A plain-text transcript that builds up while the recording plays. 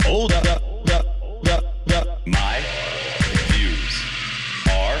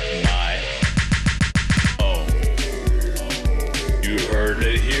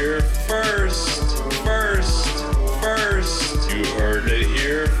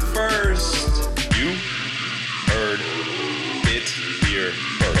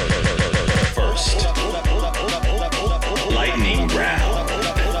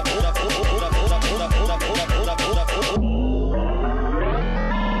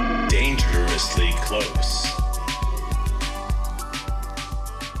Dangerously Close.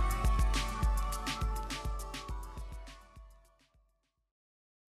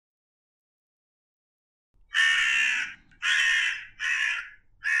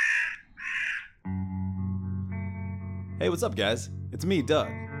 Hey, what's up, guys? It's me, Doug.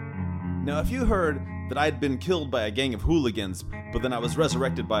 Now, if you heard that I'd been killed by a gang of hooligans, but then I was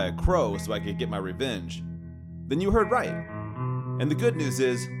resurrected by a crow so I could get my revenge, then you heard right. And the good news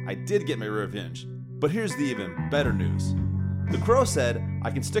is, I did get my revenge. But here's the even better news. The crow said I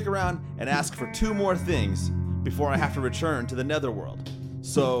can stick around and ask for 2 more things before I have to return to the netherworld.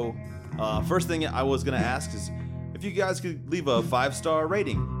 So, first thing I was going to ask is if you guys could leave a 5-star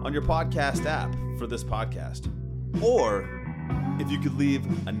rating on your podcast app for this podcast. Or if you could leave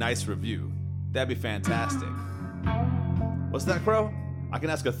a nice review. That'd be fantastic. What's that, Crow? I can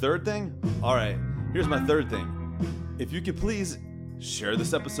ask a third thing? Alright, here's my third thing. If you could please share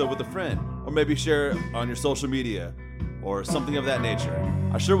this episode with a friend, or maybe share it on your social media, or something of that nature.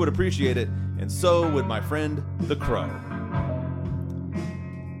 I sure would appreciate it, and so would my friend, the Crow.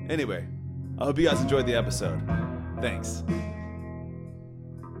 Anyway, I hope you guys enjoyed the episode. Thanks.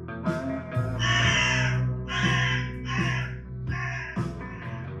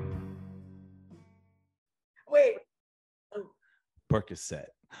 Wait. Percocet.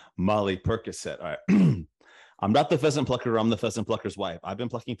 Molly Percocet. All right. I'm not the pheasant plucker. I'm the pheasant plucker's wife. I've been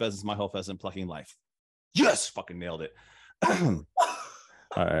plucking pheasants my whole pheasant plucking life. Yes! Fucking nailed it. All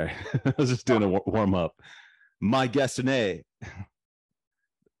right. I was just doing a warm up. My guest today,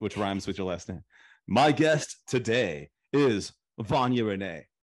 which rhymes with your last name. My guest today is Vanya Renee.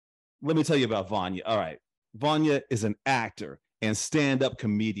 Let me tell you about Vanya. All right. Vanya is an actor and stand-up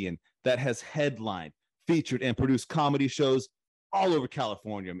comedian that has headlined, featured, and produced comedy shows all over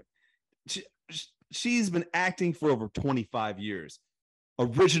California. She's been acting for over 25 years.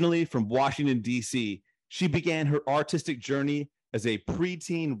 Originally from Washington, D.C., she began her artistic journey as a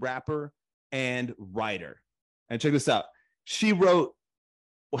preteen rapper and writer. And check this out. She wrote,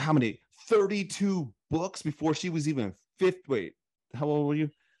 well, how many? 32 books before she was even Wait, how old were you?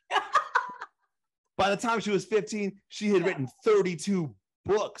 By the time she was 15, she had written 32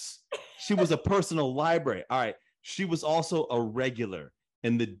 books. She was a personal library. All right. She was also a regular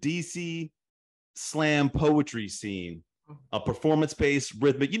in the DC slam poetry scene, a performance-based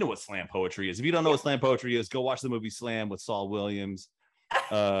rhythmic. You know what slam poetry is. If you don't know what slam poetry is, go watch the movie Slam with Saul Williams.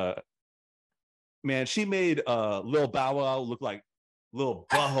 Man, she made Lil Bow Wow look like Lil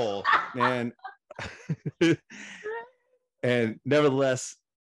Butthole, man. And nevertheless,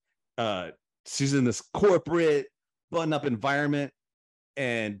 she's in this corporate button-up environment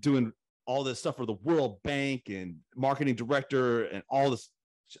and doing all this stuff for the World Bank and marketing director and all this.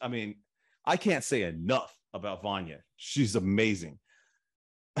 I mean, I can't say enough about Vanya. She's amazing.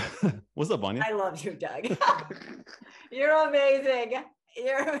 What's up, Vanya? I love you, Doug. You're amazing.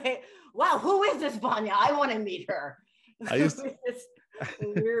 You're amazing. Wow, who is this Vanya? I want to meet her. Who is this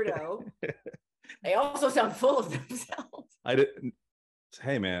weirdo? They also sound full of themselves. I didn't.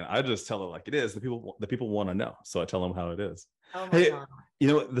 Hey, man, I just tell it like it is. The people want to know, so I tell them how it is. Oh my God. You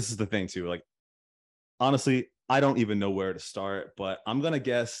know what? This is the thing too. Like, honestly, I don't even know where to start, but I'm gonna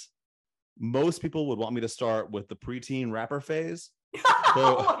guess most people would want me to start with the preteen rapper phase.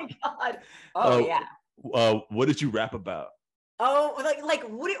 Oh my God. Oh yeah. What did you rap about? Oh, like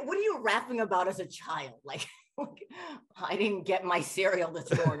what are you rapping about as a child? Like I didn't get my cereal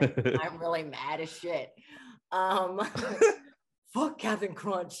this morning. I'm really mad as shit. Fuck Captain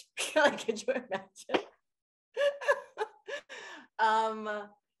Crunch. Could you imagine?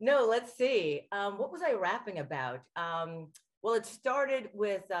 No, let's see. What was I rapping about? Well, it started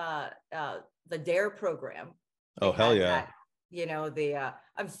with the DARE program. Oh, hell yeah. You know,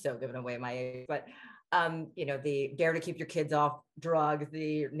 I'm so giving away my age, but you know, the Dare to Keep Your Kids Off Drugs,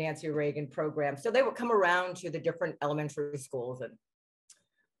 the Nancy Reagan program. So they would come around to the different elementary schools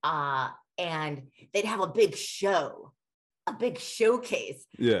and they'd have a big show, a big showcase.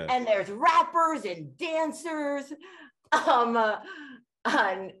 Yeah. And there's rappers and dancers.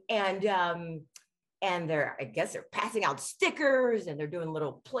 And they're, I guess they're passing out stickers and they're doing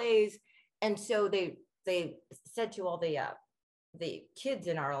little plays. And so they said to all the kids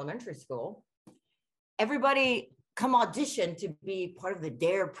in our elementary school, everybody come audition to be part of the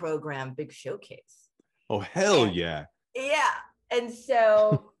DARE program big showcase. Oh, hell yeah. Yeah. And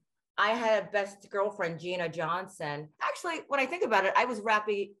so I had a best girlfriend, Gina Johnson. Actually, when I think about it, I was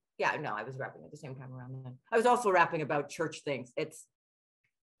rapping. Yeah, no, I was rapping at the same time around then. I was also rapping about church things.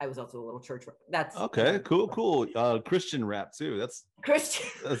 I was also a little church. That's okay. Cool. Christian rap too. That's Christian.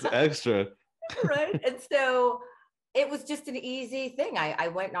 That's extra. Right. And so it was just an easy thing. I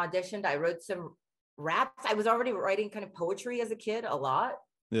went and auditioned. I wrote some raps. I was already writing kind of poetry as a kid a lot,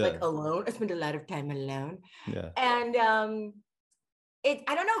 like alone. I spent a lot of time alone. Yeah. And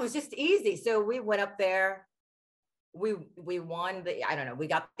I don't know, it was just easy. So we went up there. We won I don't know, we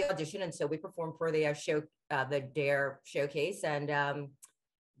got the audition, and so we performed for the show, the Dare showcase, and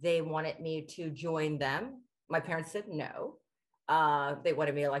they wanted me to join them. My parents said no. They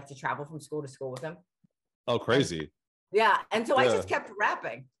wanted me to travel from school to school with them. Oh, crazy. And so I just kept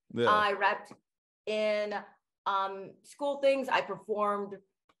rapping. I rapped in school things. I performed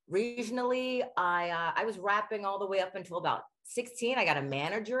regionally. I was rapping all the way up until about 16. I got a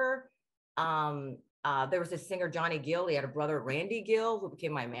manager. There was a singer, Johnny Gill. He had a brother, Randy Gill, who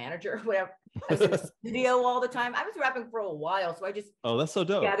became my manager. Whatever. I was in the studio all the time. I was rapping for a while, so I just that's so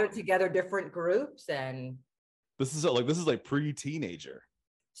dope. Gathered together different groups, and this is like pre-teenager.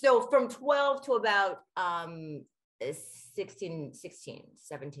 So from 12 to about 16,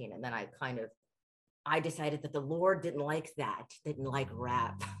 17, and then I decided that the Lord didn't like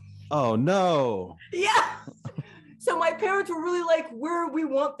rap. Oh no. Yeah. So my parents were really like, we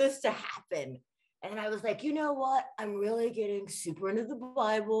want this to happen. And I was like, you know what? I'm really getting super into the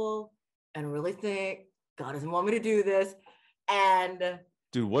Bible and really think God doesn't want me to do this. And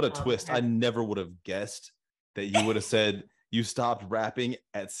dude, what a twist. I never would have guessed that you would have said you stopped rapping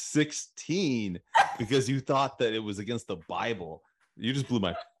at 16 because you thought that it was against the Bible. You just blew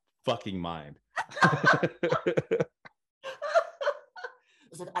my fucking mind. I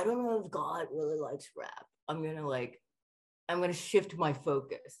was like, I don't know if God really likes rap. I'm gonna shift my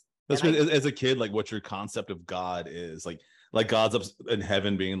focus. That's good. As a kid, like what your concept of God is, like God's up in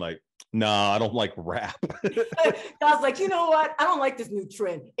heaven being like, nah, I don't like rap. God's like, you know what? I don't like this new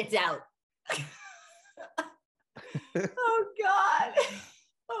trend. It's out.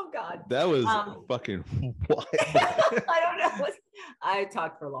 Oh God. That was fucking wild. I don't know. I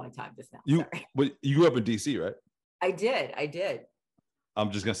talked for a long time just now. You grew up in DC, right? I did.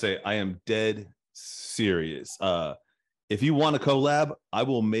 I'm just gonna say I am dead serious. If you want a collab, I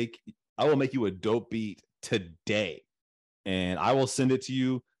will make you a dope beat today, and I will send it to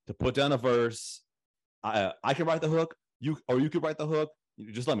you to put down a verse. I can write the hook. You could write the hook.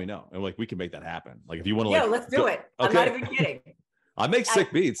 You just let me know, and we can make that happen. Like if you want to, let's do it. Okay. I'm not even kidding. I make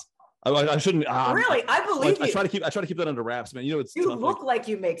sick beats. I shouldn't. Really, I believe you. I try to keep that under wraps, man. You know, you look like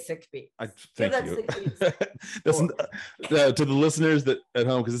you make sick beats. Thank you. To the listeners that at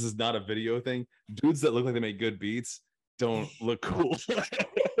home, because this is not a video thing. Dudes that look like they make good beats don't look cool.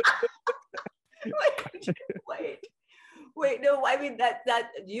 Wait. No, I mean that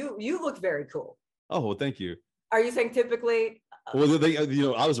you look very cool. Oh, well, thank you. Are you saying typically? Well,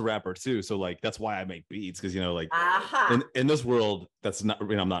 I was a rapper too, so that's why I make beats, because in this world, that's not.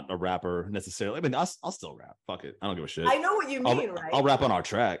 I'm not a rapper necessarily. I mean, I'll still rap. Fuck it, I don't give a shit. I know what you mean, right? I'll rap on our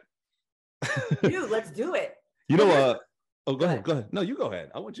track. Dude, let's do it. Go ahead. No, you go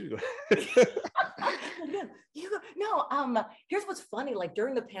ahead. I want you to go ahead. No, here's what's funny. Like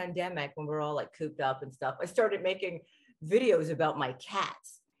during the pandemic, when we're all cooped up and stuff, I started making videos about my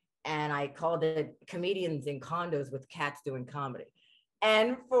cats. And I called it Comedians in Condos with Cats Doing Comedy.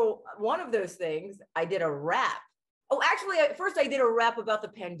 And for one of those things, I did a rap. Oh, actually, at first I did a rap about the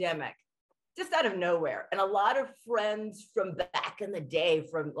pandemic, just out of nowhere. And a lot of friends from back in the day,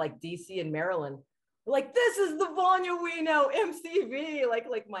 from DC and Maryland, were like, this is the Vanya we know, MCV, like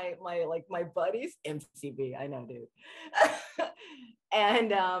my buddies, MCV, I know, dude.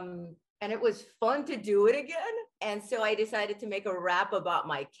 And it was fun to do it again. And so I decided to make a rap about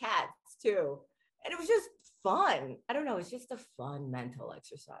my cats too. And it was just fun. I don't know. It's just a fun mental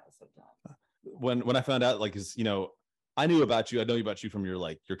exercise sometimes. When I found out, I knew about you. I know about you from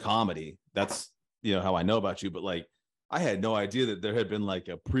your comedy. That's, how I know about you. But I had no idea that there had been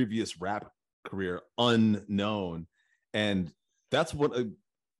a previous rap career unknown. And that's what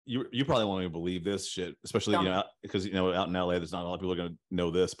you probably won't even believe this shit, especially because out in LA, there's not a lot of people are gonna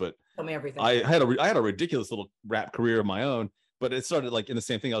know this. But tell me everything. I had a ridiculous little rap career of my own, but it started in the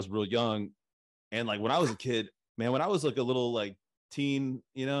same thing. I was real young, and when I was a kid, man, when I was a little teen,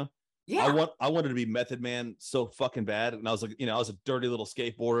 yeah, I wanted to be Method Man so fucking bad, and I was I was a dirty little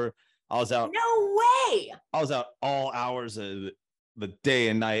skateboarder. I was out. No way. I was out all hours of the day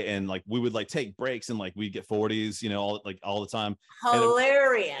and night, and we would take breaks, and we'd get 40s, all the time.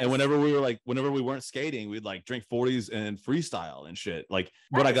 Hilarious. And whenever we weren't skating, we'd drink 40s and freestyle and shit.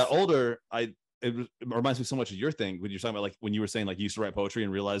 When I got older, it reminds me so much of your thing when you're talking about when you were saying you used to write poetry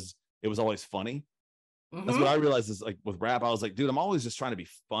and realized it was always funny. Mm-hmm. That's what I realized is with rap, I was dude, I'm always just trying to be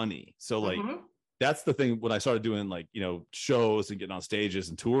funny. So mm-hmm. That's the thing. When I started doing shows and getting on stages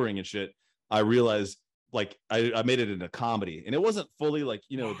and touring and shit, I realized like I made it into comedy, and it wasn't fully like,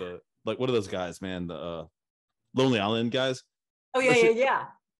 you know, the like what are those guys, man, the Lonely Island guys. Oh yeah, yeah.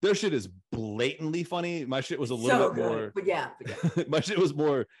 Their shit is blatantly funny. My shit was a little So bit good. more, But yeah. my shit was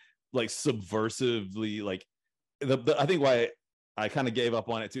more like subversively, like I think why I kind of gave up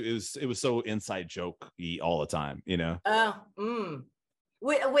on it too. It was so inside joke-y all the time, you know.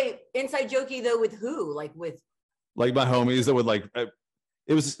 Wait, inside jokey though with who? Like with like my homies that would like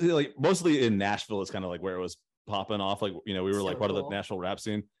it was like mostly in Nashville. It's kind of like where it was popping off. Like, you know, we were like part of the national rap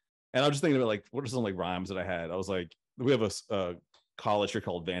scene, and I was just thinking about like what are some like rhymes that I had. I was like, we have a college here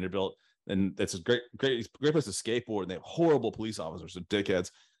called Vanderbilt, and it's a great place to skateboard, and they have horrible police officers and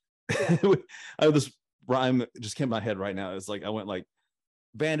dickheads. Yeah. I have this rhyme just came to my head right now. It's like I went like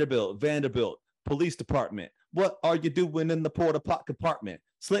Vanderbilt, police department. What are you doing in the porta pot compartment?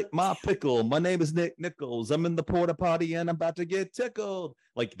 Slick my pickle. My name is Nick Nichols. I'm in the porta potty and I'm about to get tickled.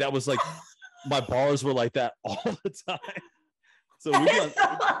 Like that was like my bars were like that all the time. So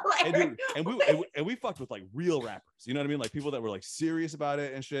we fucked with like real rappers. You know what I mean? Like people that were like serious about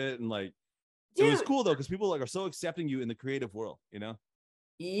it and shit. And like it was cool though, because people like are so accepting you in the creative world, you know?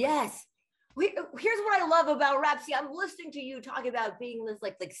 Yes. Here's what I love about rap. See, I'm listening to you talk about being this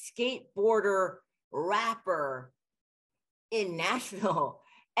like skateboarder rapper in Nashville,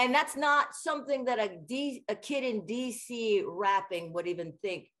 and that's not something that a kid in DC rapping would even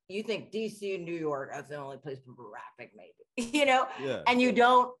think. You think DC and New York as the only place for rapping, maybe, you know? Yeah. And you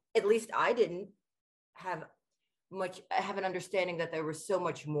don't, at least I didn't have an understanding that there was so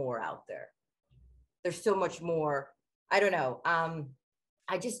much more out there. There's so much more. I don't know.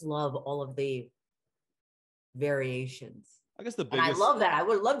 I just love all of the variations. I guess the biggest. And I love that. I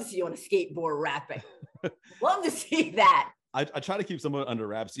would love to see you on a skateboard rapping. Love to see that. I try to keep someone under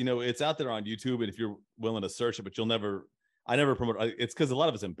wraps. You know, it's out there on YouTube, and if you're willing to search it, but I never promote. It's because a lot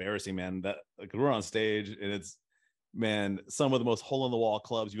of it's embarrassing, man. That like we're on stage, and it's, man, some of the most hole in the wall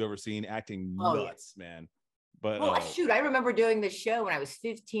clubs you've ever seen, acting nuts, man. But shoot, I remember doing this show when I was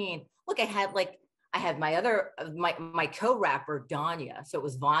 15. Look, I had my other my co-rapper Danya, so it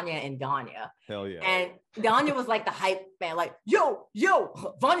was Vanya and Danya. Hell yeah! And Danya was like the hype man, like yo,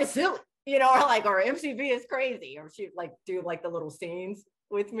 Vanya silly, you know, or MCV is crazy, or she like do like the little scenes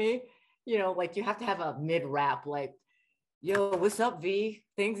with me, you know, like you have to have a mid rap like, yo, what's up, V?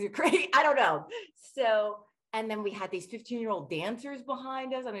 Things are crazy. I don't know. So, and then we had these 15-year-old dancers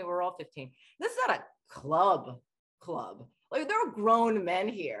behind us. I mean, we're all 15. This is not a club. Like there are grown men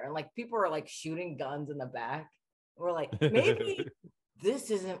here, and like people are like shooting guns in the back. We're like, maybe this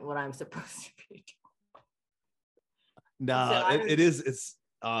isn't what I'm supposed to be doing. Nah, so it is. It's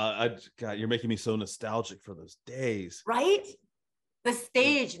God, you're making me so nostalgic for those days. Right? The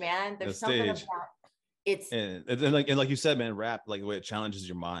stage, man. There's something about it's and like you said, man, rap, like the way it challenges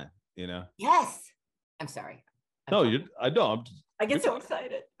your mind, you know? Yes. I'm sorry. I get so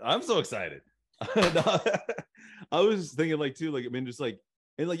excited. I'm so excited. I was thinking like too, like I mean, just like,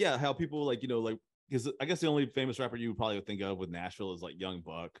 and like, yeah, how people like, you know, like, because I guess the only famous rapper you would probably would think of with Nashville is like Young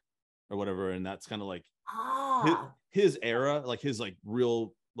Buck or whatever, and that's kind of like his era, like his like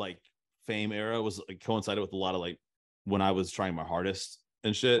real like fame era was like coincided with a lot of like when I was trying my hardest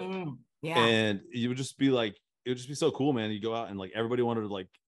and shit. Yeah, and you would just be like, it would just be so cool, man. You go out and like everybody wanted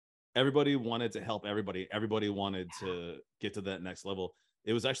to help everybody. Everybody wanted to get to that next level.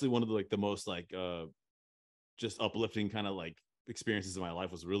 It was actually one of the like the most like just uplifting kind of like experiences in my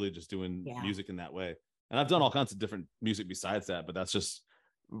life, was really just doing music in that way. And I've done all kinds of different music besides that, but that's just,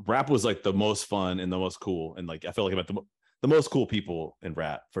 rap was like the most fun and the most cool, and like I felt like I met the most cool people in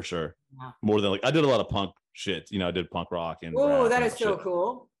rap for sure. Wow. More than like I did a lot of punk shit, you know. I did punk rock and that is so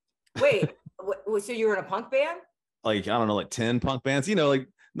cool. Wait, so you were in a punk band? Like I don't know, like 10 punk bands, you know, like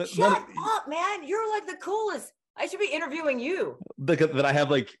shut up, man. You're like the coolest. I should be interviewing you. That I have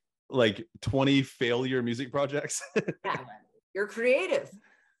like 20 failure music projects. Yeah, you're creative.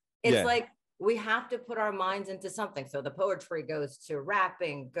 It's like we have to put our minds into something. So the poetry goes to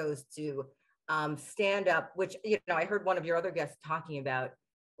rapping, goes to stand up, which, you know, I heard one of your other guests talking about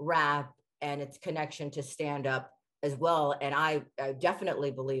rap and its connection to stand up as well. And I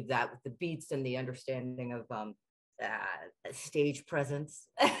definitely believe that with the beats and the understanding of stage presence,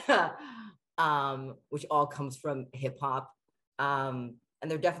 which all comes from hip hop. And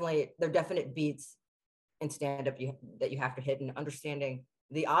they're definite beats in stand up that you have to hit, and understanding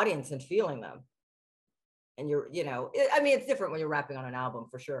the audience and feeling them. And I mean, it's different when you're rapping on an album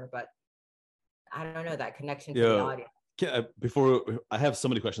for sure, but I don't know, that connection to the audience. Before, I have so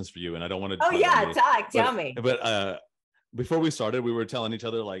many questions for you, and I don't want to. Oh yeah, tell me. But before we started, we were telling each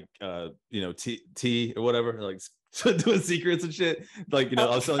other like, tea or whatever, like doing secrets and shit. Like, I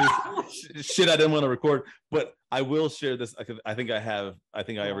was telling you shit I didn't want to record, but I will share this. I think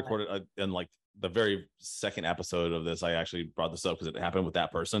I recorded in like the very second episode of this. I actually brought this up because it happened with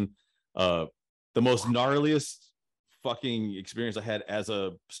that person. The most gnarliest fucking experience I had as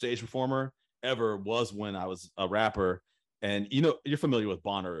a stage performer ever was when I was a rapper. And you're familiar with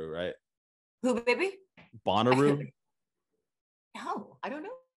Bonnaroo, right? Who, baby? Bonnaroo? No, I don't know.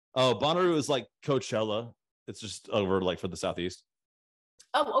 Oh, Bonnaroo is like Coachella. It's just over like for the Southeast.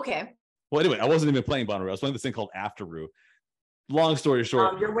 Oh, okay. Well, anyway, I wasn't even playing Bonnaroo. I was playing this thing called Afteroo. Long story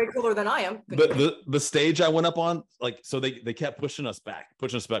short, you're way cooler than I am. The stage I went up on, like, so they kept pushing us back.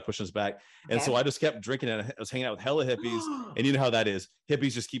 And so I just kept drinking, and I was hanging out with hella hippies. And you know how that is.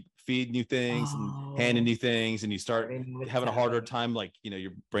 Hippies just keep feeding you things and handing you things, and you start having a harder time. Like,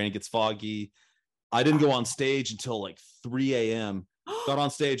 your brain gets foggy. I didn't go on stage until like 3 a.m. Got on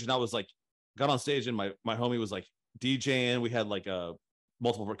stage, and my homie was like DJing. We had like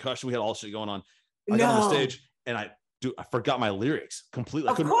multiple percussion. We had all shit going on. I got on the stage, and I forgot my lyrics completely.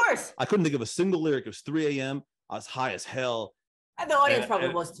 Of course. I couldn't think of a single lyric. It was 3 a.m. I was high as hell. And the audience probably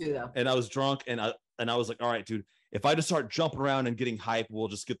was too, though. And I was drunk, and I was like, all right, dude, if I just start jumping around and getting hype, we'll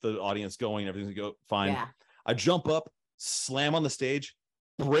just get the audience going. Everything's going to go fine. Yeah. I jump up, slam on the stage,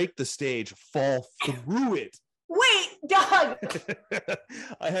 break the stage, fall through it. Wait, Doug.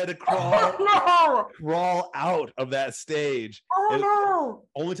 I had to crawl out of that stage. Oh, no.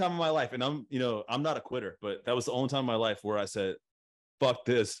 Only time in my life. And I'm not a quitter, but that was the only time in my life where I said, fuck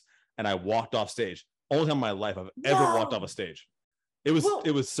this. And I walked off stage. Only time in my life I've ever walked off a stage. It was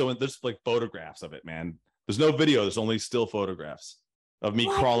so, there's like photographs of it, man. There's no video. There's only still photographs of me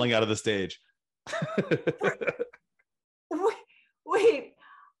crawling out of the stage. Wait.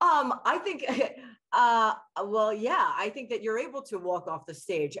 I think, I think that you're able to walk off the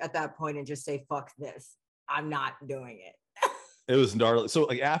stage at that point and just say, fuck this. I'm not doing it. It was gnarly. So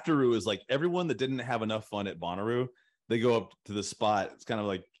like Afteroo is like everyone that didn't have enough fun at Bonnaroo, they go up to the spot. It's kind of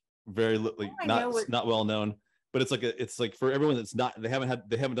like very like not well known, but it's like for everyone that's not, they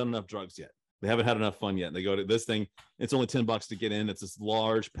haven't done enough drugs yet. They haven't had enough fun yet. They go to this thing. It's only $10 to get in. It's this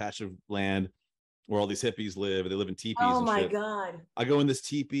large patch of land where all these hippies live. They live in teepees. Oh my God. I go in this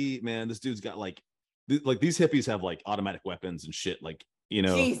teepee, man. This dude's got like these hippies have like automatic weapons and shit. Like,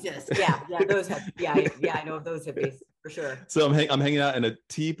 Jesus. Yeah. Those I know those hippies for sure. So I'm hanging out in a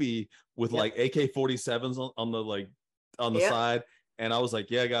teepee with like AK-47s on the side. And I was like,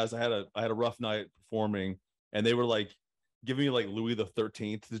 yeah, guys, I had a rough night performing. And they were like giving me like Louis the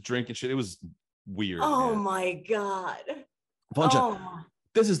 13th to drink and shit. It was weird. Oh, man. My God.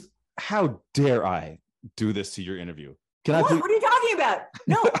 This is, how dare I do this to your interview? What are you talking about?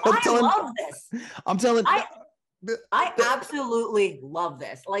 No, I love this. I'm telling I absolutely love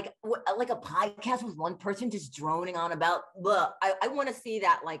this. Like a podcast with one person just droning on about, I want to see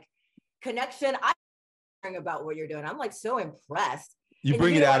that like connection. I'm hearing about what you're doing. I'm like so impressed. You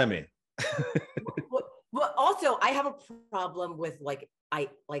bring it out of me. But also I have a problem with like, I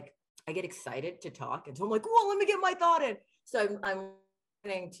get excited to talk. And so I'm like, well, let me get my thought in. So I'm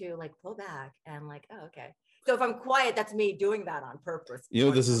to like pull back and like, oh, okay. So if I'm quiet, that's me doing that on purpose.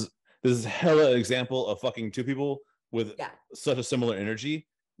 This is hella example of fucking two people with such a similar energy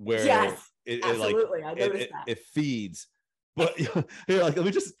where absolutely. I noticed that. It feeds. But here, like, let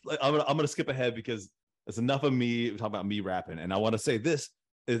me just I'm gonna skip ahead because it's enough of me talking about me rapping, and I want to say this.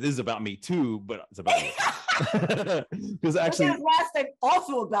 It is about me too, but it's about me. Because actually, last thing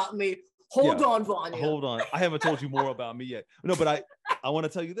also about me. Hold on, Vanya. Hold on. I haven't told you more about me yet. No, but I want to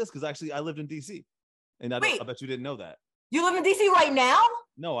tell you this because actually I lived in DC, and I bet you didn't know that. You live in DC right now?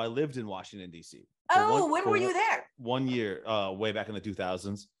 No, I lived in Washington DC. When were you there? 1 year, way back in the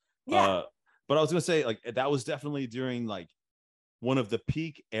 2000s. Yeah. But I was gonna say like that was definitely during like one of the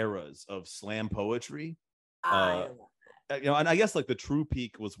peak eras of slam poetry. And I guess like the true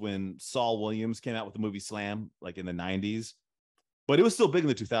peak was when Saul Williams came out with the movie Slam, like in the 90s. But it was still big in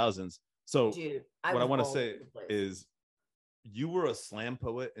the 2000s. So dude, what I want to say is you were a slam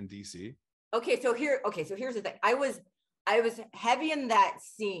poet in DC. Okay, so here's the thing. I was heavy in that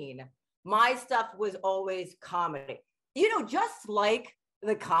scene. My stuff was always comedy. Just like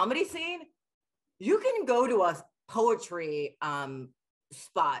the comedy scene, you can go to a poetry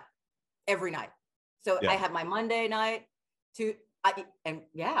spot every night. So I have my Monday night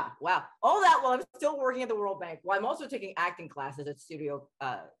all that while I'm still working at the World Bank. While I'm also taking acting classes at Studio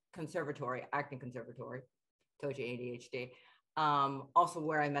Acting Conservatory, Toji ADHD. Also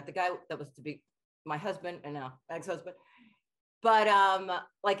where I met the guy that was to be my husband and now ex-husband. But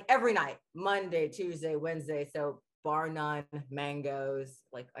like every night, Monday, Tuesday, Wednesday. So bar none, mangoes.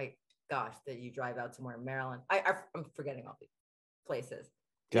 Like gosh, that you drive out somewhere in Maryland. I'm forgetting all these places.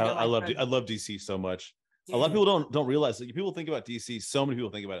 God, I love DC so much. Dude. A lot of people don't realize that. People think about DC. So many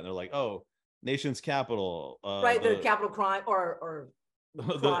people think about it, and they're like, "Oh, nation's capital." Right, the capital crime or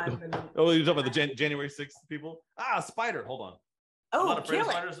crime. Oh, you're talking about the January 6th people? Spider. Hold on. Oh, I'm not afraid of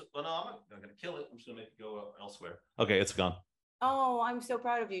kill it. spiders. Well, no, I'm not gonna kill it. I'm just gonna make it go elsewhere. Okay, it's gone. Oh, I'm so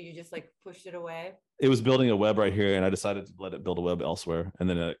proud of you. You just like pushed it away. It was building a web right here, and I decided to let it build a web elsewhere, and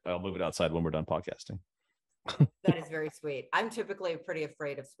then I'll move it outside when we're done podcasting. That is very sweet. I'm typically pretty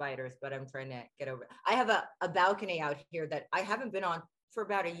afraid of spiders, but I'm trying to get over it. I have a balcony out here that I haven't been on for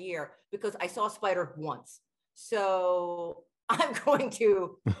about a year because I saw a spider once. So I'm going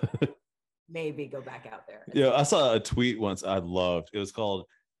to maybe go back out there. Yeah, I saw a tweet once I loved. It was called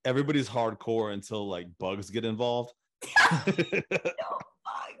 "Everybody's hardcore until like bugs get involved." No bugs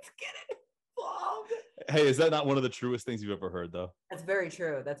get involved. Hey, is that not one of the truest things you've ever heard, though? That's very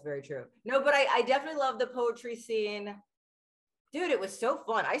true. That's very true. No, but I definitely love the poetry scene. Dude, it was so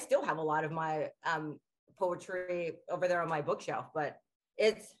fun. I still have a lot of my poetry over there on my bookshelf, but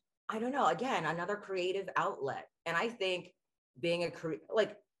it's, I don't know, again, another creative outlet. And I think being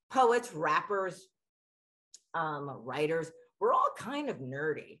like poets, rappers, writers, we're all kind of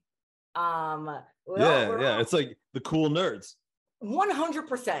nerdy. Yeah. It's like the cool nerds.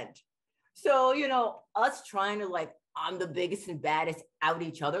 100%. So, us trying to like, I'm the biggest and baddest out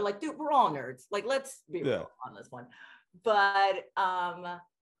each other. Like, dude, we're all nerds. Like, let's be real on this one. But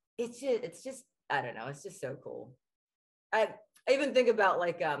it's just, I don't know. It's just so cool. I even think about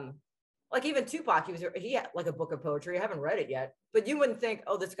like even Tupac, he had like a book of poetry. I haven't read it yet, but you wouldn't think,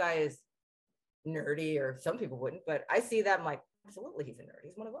 oh, this guy is nerdy, or some people wouldn't, but I see that. I'm like, absolutely, he's a nerd.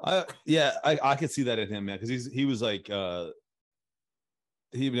 He's one of us. I could see that in him, man, because he was like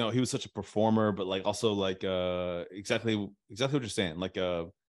he was such a performer, but like also like exactly what you're saying. Like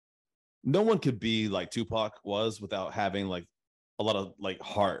no one could be like Tupac was without having like a lot of like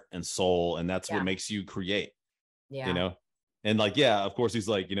heart and soul, and that's what makes you create. Yeah. And like, yeah, of course he's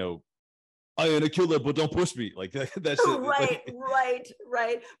like, I am a killer, but don't push me. Like that shit.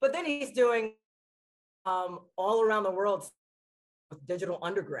 Right. But then he's doing all around the world with Digital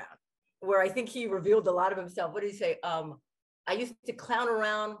Underground, where I think he revealed a lot of himself. What did he say? I used to clown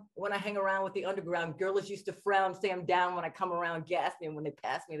around when I hang around with the underground. Girls used to frown, say I'm down when I come around, gas me. And when they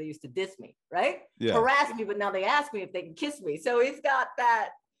pass me, they used to diss me, right? Yeah. Harass me, but now they ask me if they can kiss me. So he's got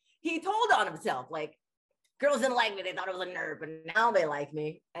that. He told on himself, like, girls didn't like me. They thought I was a nerd, but now they like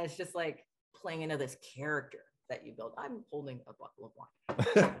me. And it's just like playing into this character that you build. I'm holding a bottle of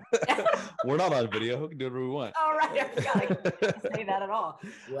wine. We're not on video. We can do whatever we want. All right. I forgot I can't say that at all.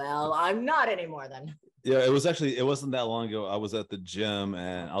 Well, I'm not anymore then. Yeah, it wasn't that long ago. I was at the gym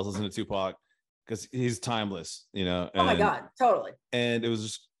and I was listening to Tupac because he's timeless, Oh my God, totally. And it was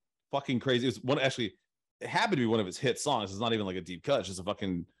just fucking crazy. It was it happened to be one of his hit songs. It's not even like a deep cut. It's just a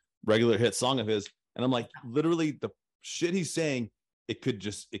fucking regular hit song of his. And I'm like, literally the shit he's saying, it could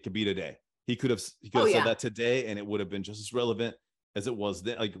be today. He could have said that today and it would have been just as relevant as it was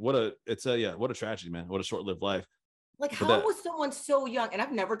then. Like what a tragedy, man. What a short-lived life. Like how was someone so young? And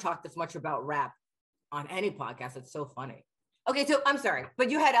I've never talked this much about rap on any podcast. It's so funny. Okay, so I'm sorry, but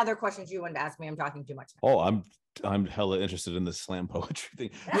you had other questions you wanted to ask me. I'm talking too much now. Oh, I'm hella interested in this slam poetry thing.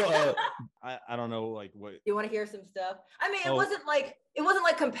 I don't know, like what you want to hear some stuff. I mean, it wasn't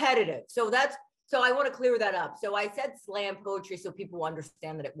like competitive. So I want to clear that up. So I said slam poetry so people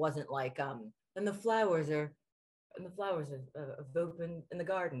understand that it wasn't like and the flowers are open in the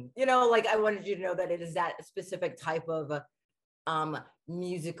garden. Like I wanted you to know that it is that specific type of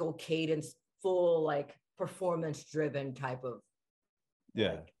musical cadence, full like performance driven type of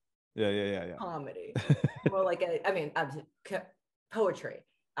comedy. More like poetry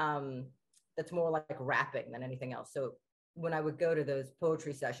that's more like rapping than anything else. So when I would go to those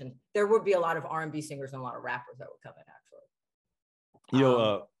poetry sessions, there would be a lot of R&B singers and a lot of rappers that would come in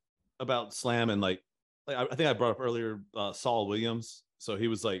actually. About slam and like I think I brought up earlier Saul Williams. So he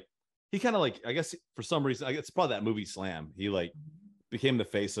was like, he kind of like, I guess for some reason, I guess it's probably that movie Slam. He like became the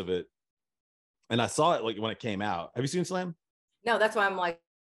face of it. And I saw it like when it came out. Have you seen Slam? No, that's why I'm like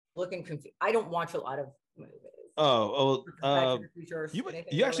looking confused. I don't watch a lot of movies.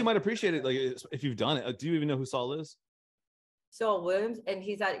 You actually might appreciate it, like if you've done it. Do you even know who Saul is? Saul Williams, and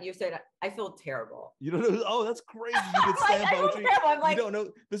he's at. You said I feel terrible. You don't know? Oh, that's crazy. You did slam poetry. You don't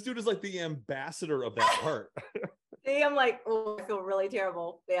know. This dude is like the ambassador of that art. See, I'm like, oh, I feel really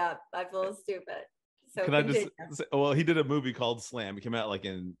terrible. Yeah, I feel stupid. So can I just say, well, he did a movie called Slam. It came out like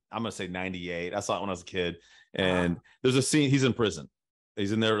in, I'm gonna say 98. I saw it when I was a kid, and there's a scene. He's in prison,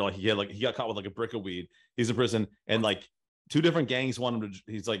 He's in there like he got caught with like a brick of weed. He's in prison, and like two different gangs want him to.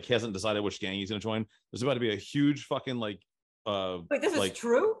 He's like he hasn't decided which gang he's gonna join. There's about to be a huge fucking like. Wait, this like, is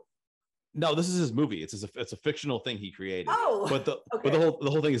true? No, this is his movie. It's a fictional thing he created. Oh, but the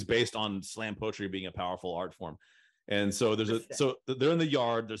whole thing is based on slam poetry being a powerful art form. And so they're in the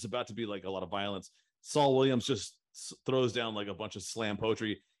yard. There's about to be like a lot of violence. Saul Williams just throws down like a bunch of slam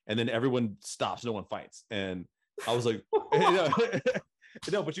poetry, and then everyone stops. No one fights. And I was like,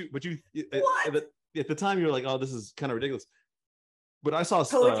 no, but you at the time you were like, oh, this is kind of ridiculous. But I saw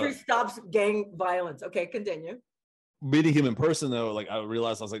poetry stops gang violence. Okay, continue. Meeting him in person though, like I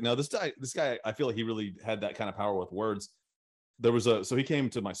realized I was like, no, this guy, I feel like he really had that kind of power with words. So he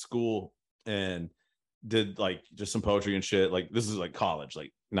came to my school and did like just some poetry and shit. Like this is like college,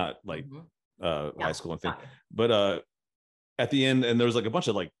 like not like high school and thing. But at the end, and there was like a bunch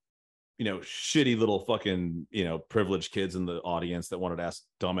of like, you know, shitty little fucking, you know, privileged kids in the audience that wanted to ask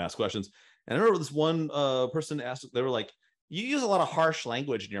dumbass questions. And I remember this one person asked, they were like, you use a lot of harsh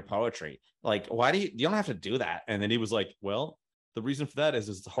language in your poetry. Like, why do you don't have to do that? And then he was like, well, the reason for that is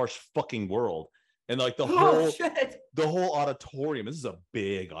it's a harsh fucking world. And like the whole auditorium, this is a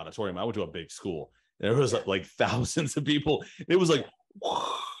big auditorium. I went to a big school. There was like thousands of people. It was like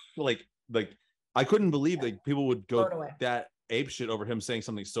I couldn't believe that people would go that ape shit over him saying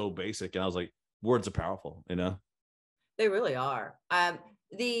something so basic. And I was like, words are powerful, you know? They really are.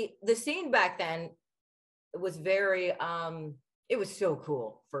 The scene back then was very it was so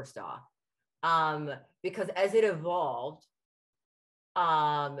cool, first off, because as it evolved,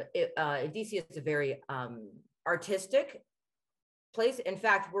 DC is a very artistic place. In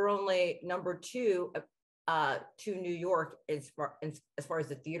fact, we're only number 2 to New York as far as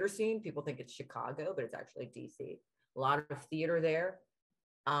the theater scene. People think it's Chicago, but it's actually DC. A lot of theater there,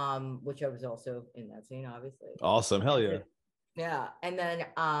 which I was also in that scene, obviously. Awesome. Hell yeah. Yeah. And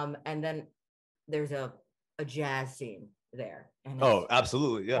then there's a jazz scene there. And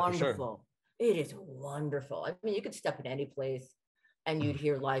absolutely. Yeah, wonderful. For sure. It is wonderful. I mean, you could step in any place and you'd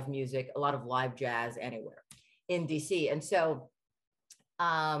hear live music, a lot of live jazz anywhere in DC. And so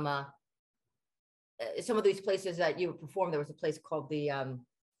some of these places that you would perform, there was a place called the oh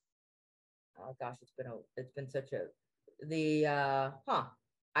gosh, it's been such a the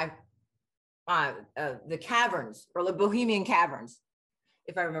Caverns, or the Bohemian Caverns,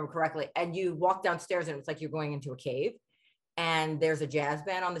 if I remember correctly. And you walk downstairs and it's like you're going into a cave, and there's a jazz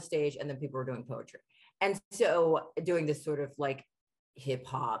band on the stage, and then people are doing poetry. And so doing this sort of like hip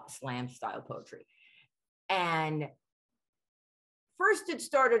hop slam style poetry. And first it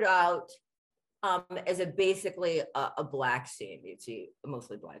started out as basically a Black scene. You'd see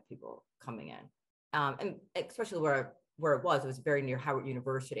mostly Black people coming in. And especially where it was very near Howard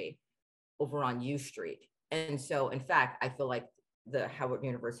University over on U Street. And so, in fact, I feel like the Howard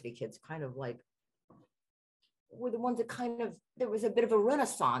University kids kind of like were the ones that there was a bit of a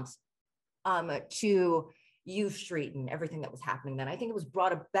renaissance to U Street and everything that was happening then. I think it was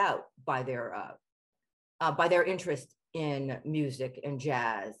brought about by their interest in music and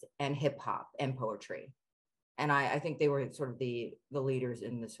jazz and hip hop and poetry. And I think they were sort of the leaders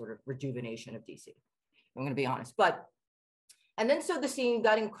in the sort of rejuvenation of DC. I'm going to be honest. And then so the scene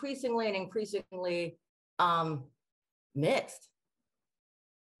got increasingly mixed.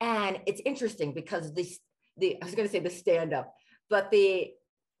 And it's interesting because I was going to say the stand-up, but the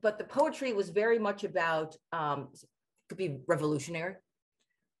poetry was very much about, could be revolutionary.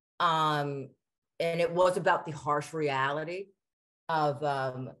 And it was about the harsh reality of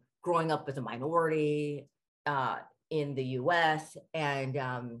growing up as a minority in the US. And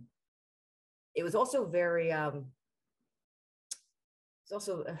it was also very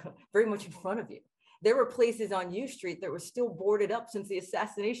much in front of you. There were places on U Street that were still boarded up since the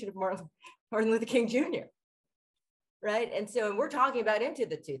assassination of Martin Luther King Jr. Right? And we're talking about into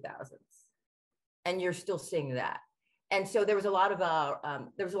the 2000s, and you're still seeing that. And so there was a lot of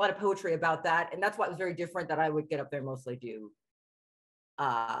poetry about that, and that's why it was very different that I would get up there and mostly do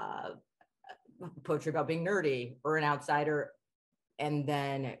poetry about being nerdy or an outsider, and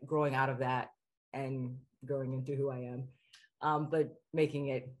then growing out of that and going into who I am, but making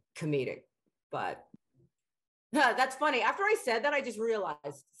it comedic. But that's funny. After I said that, I just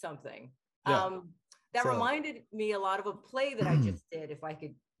realized something. Yeah. That reminded me a lot of a play that I just did. If I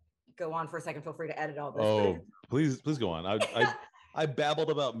could go on for a second, feel free to edit all this. Oh, please go on. I babbled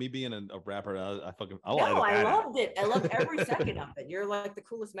about me being a rapper. I loved it. I loved every second of it. You're like the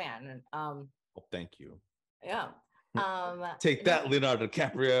coolest man. And well, thank you. Yeah. Take that, Leonardo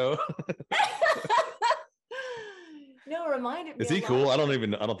DiCaprio. No, reminded me. Is he cool? I don't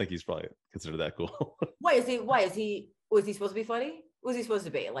think he's probably considered that cool. Was he supposed to be funny? was he supposed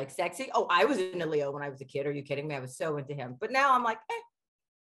to be? Like sexy? Oh, I was into Leo when I was a kid. Are you kidding me? I was so into him. But now I'm like,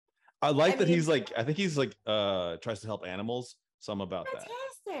 I like I that mean, he's like, I think he's like tries to help animals. So I'm about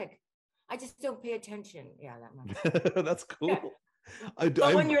fantastic. I just don't pay attention. Yeah, that much. that. That's Yeah. cool.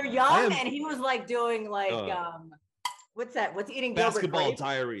 But when you're young am, and he was like doing like what's that? What's eating Gilbert basketball Grape?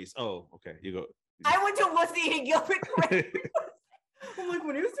 diaries. Oh, okay. You go. I went to What's Eating Gilbert Grape. I'm like,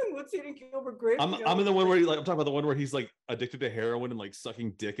 when he was doing What's Eating Gilbert Grape. I'm in the one where I'm talking about the one where he's like addicted to heroin and like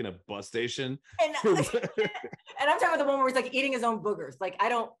sucking dick in a bus station. And, and I'm talking about the one where he's like eating his own boogers. Like I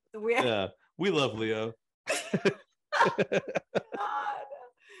don't. Yeah, we love Leo. God.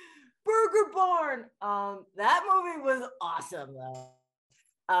 Burger Barn. That movie was awesome though.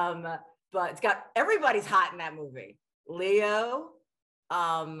 But it's got everybody's hot in that movie. Leo,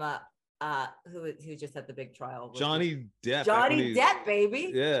 who just had the big trial. Johnny Depp. Johnny Depp,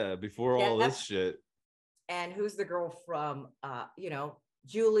 baby. Yeah, before all this shit. And who's the girl from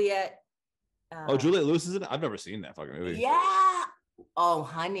Juliette? Juliette Lewis is in it? I've never seen that fucking movie. Yeah. Oh,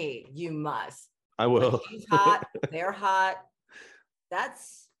 honey, you must. I will. Like, she's hot. They're hot.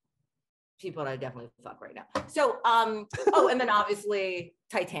 That's people that I definitely fuck right now. So, and then obviously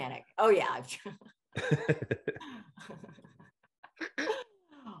Titanic. Oh yeah.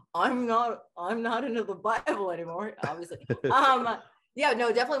 I'm not into the Bible anymore, obviously. Yeah,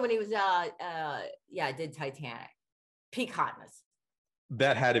 no, definitely when he was I did Titanic. Peak hotness.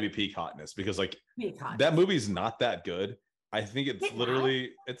 That had to be peak hotness because like that movie's not that good. I think it's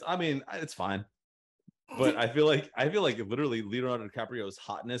literally it's fine. But I feel like literally Leonardo DiCaprio's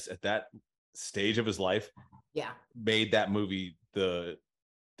hotness at that stage of his life made that movie the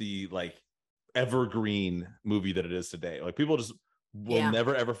like evergreen movie that it is today. Like people just will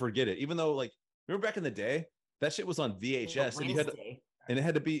never ever forget it. Even though like remember back in the day that shit was on VHS and it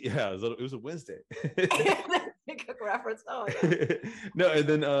had to be it was a Wednesday. Reference. Oh, no, and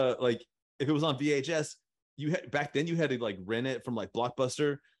then like if it was on VHS, you had back then you had to like rent it from like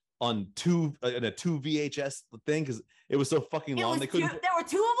Blockbuster on two VHS thing because it was so fucking long. There were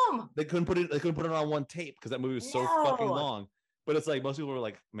two of them. They couldn't put it on one tape because that movie was so fucking long. But it's like most people were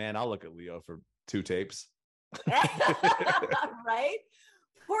like, man, I'll look at Leo for 2 tapes. Right?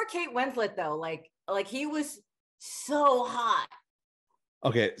 Poor Kate Winslet though, like he was so hot.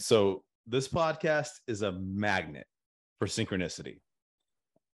 Okay, so this podcast is a magnet for synchronicity.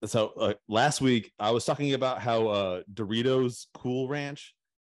 So last week I was talking about how Doritos Cool Ranch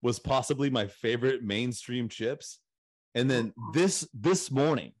was possibly my favorite mainstream chips, and then this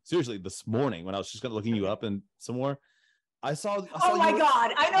morning, seriously, this morning when I was just looking you up and some more, I saw oh my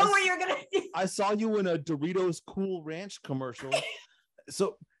god, I know where you're gonna. I saw you in a Doritos Cool Ranch commercial.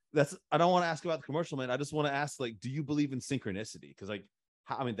 So I don't want to ask about the commercial, man. I just want to ask, like, do you believe in synchronicity? Because like,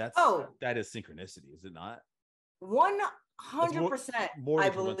 that is synchronicity, is it not? 100%. I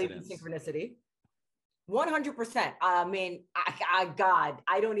believe in synchronicity. 100%. I mean, God,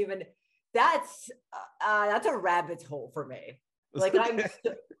 I don't even. That's a rabbit's hole for me. Like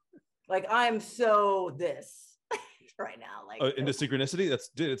I'm so this right now. Like into synchronicity.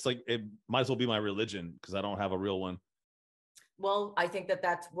 It's like it might as well be my religion because I don't have a real one. Well, I think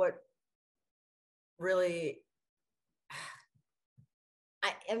that's what really.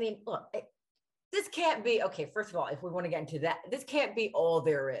 I mean, look. This can't be okay. First of all, if we want to get into that, this can't be all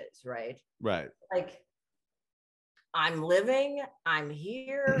there is, right? Right. Like, I'm living, I'm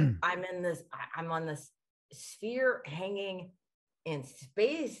here, I'm on this sphere hanging in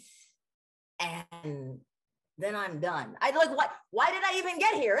space, and then I'm done. Why did I even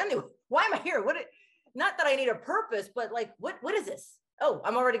get here anyway? Why am I here? Not that I need a purpose, but like, what is this? Oh,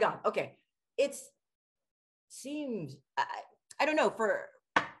 I'm already gone. Okay. It seems, I don't know, for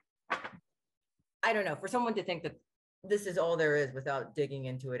someone to think that this is all there is without digging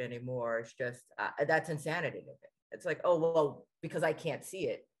into it anymore. It's just, that's insanity to me. It's like, oh, well, because I can't see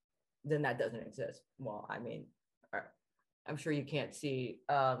it, then that doesn't exist. Well, I mean, I'm sure you can't see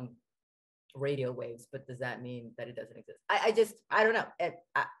radio waves, but does that mean that it doesn't exist? I don't know.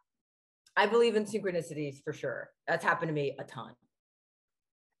 I believe in synchronicities for sure. That's happened to me a ton.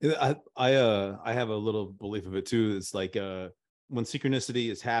 I have a little belief of it too. It's like when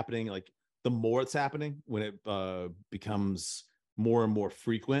synchronicity is happening, like the more it's happening, when it becomes more and more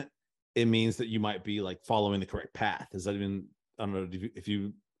frequent, it means that you might be like following the correct path. Is that even, I don't know if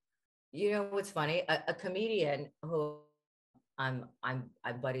you what's funny, a comedian who I'm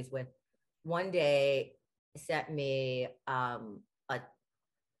buddies with one day sent me a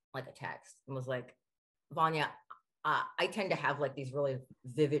text and was like, Vanya, I tend to have like these really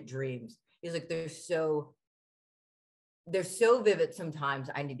vivid dreams. He's like, they're so vivid sometimes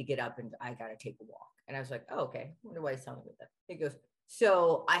I need to get up and I gotta take a walk. And I was like, oh, okay. I wonder why he's telling me that. He goes,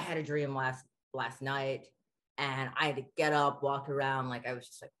 So I had a dream last night, and I had to get up, walk around. Like I was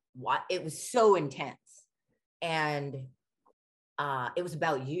just like, what? It was so intense. And it was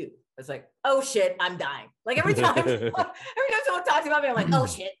about you. It's like, oh shit, I'm dying. Like every time someone talks about me, I'm like, oh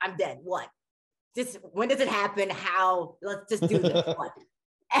shit, I'm dead. What? When does it happen? How? Let's just do this. What?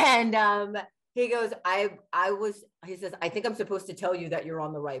 And he goes, he says, I think I'm supposed to tell you that you're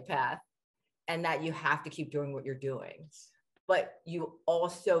on the right path and that you have to keep doing what you're doing. But you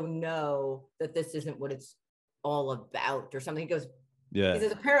also know that this isn't what it's all about or something. He goes, yeah. He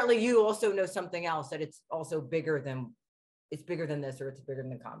says, apparently you also know something else, that it's also bigger than this, or it's bigger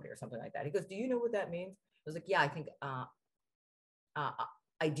than comedy or something like that. He goes, do you know what that means? I was like, yeah, I think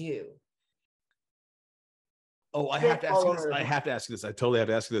I do. Oh, I have to ask you this. I have to ask you this. I totally have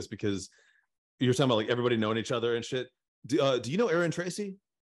to ask you this because you're talking about like everybody knowing each other and shit. Do you know Erin Tracy?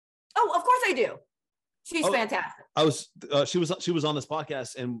 Oh, of course I do. She's fantastic. She was on this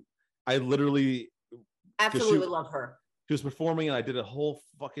podcast, and I literally absolutely love her. She was performing, and I did a whole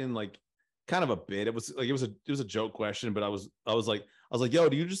fucking like kind of a bit. It was a joke question, but I was like, yo,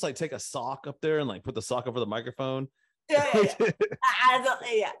 do you just like take a sock up there and like put the sock over the microphone? Yeah.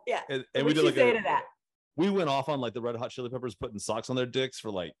 And we did like to that. We went off on like the Red Hot Chili Peppers putting socks on their dicks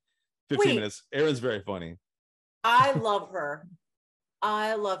for like 15 minutes. Erin's very funny. I love her.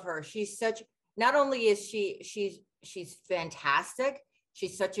 She's such, not only is she's fantastic,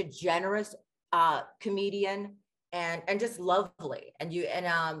 she's such a generous comedian and just lovely. And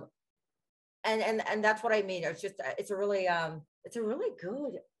that's what I mean. It's a really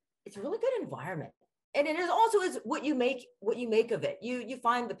good environment. And it is also what you make of it. You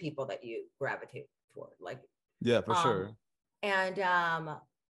find the people that you gravitate toward, like, yeah, for sure. And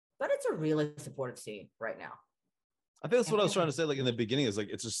but it's a really supportive scene right now. I think that's what I was trying to say, like in the beginning, is like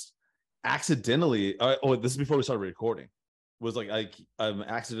it's just accidentally. This is before we started recording. Was like I'm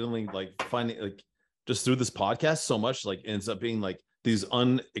accidentally like finding like just through this podcast so much like ends up being like these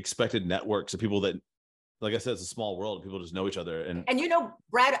unexpected networks of people that, like I said, it's a small world. People just know each other. And you know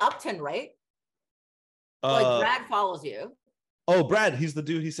Brad Upton, right? Like Brad follows you. Oh, Brad, he's the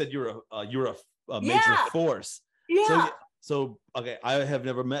dude. He said you're a major force. Yeah. So okay, I have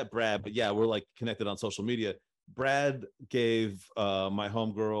never met Brad, but yeah, we're like connected on social media. Brad gave my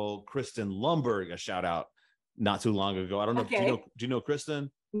homegirl Kristen Lumberg a shout out not too long ago. I don't know. Okay. Do you know Kristen?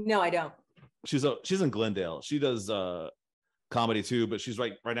 No, I don't. She's in Glendale. She does comedy too, but she's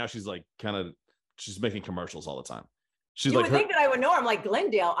right now she's like she's making commercials all the time. She's you would think that I would know. I'm like,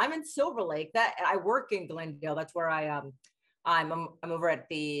 Glendale. I'm in Silver Lake. That I work in Glendale. That's where I'm over at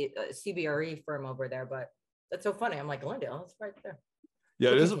the CBRE firm over there. But that's so funny. I'm like, Glendale. It's right there. Yeah,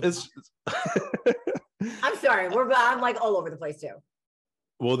 it is. It's I'm sorry. I'm like all over the place too.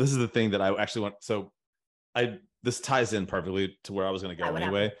 Well, this is the thing that I actually want. So this ties in perfectly to where I was going to go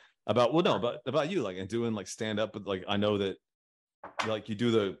anyway. About you, like, and doing like stand up, but like I know that like you do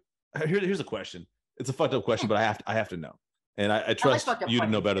the. Here's a question. It's a fucked up question, but I have to know, and I trust you to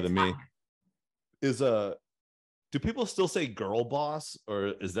know better than me. Do people still say girl boss,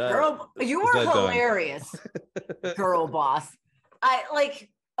 or is that girl? You are hilarious, girl boss. I like.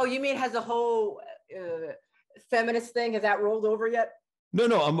 Oh, you mean has a whole feminist thing? Has that rolled over yet?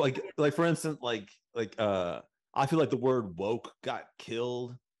 No. I'm like for instance, like I feel like the word woke got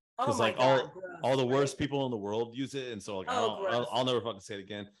killed because all the worst people in the world use it, and so like I'll never fucking say it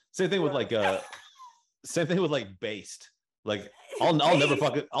again. Same thing with like same thing with like based. Like I'll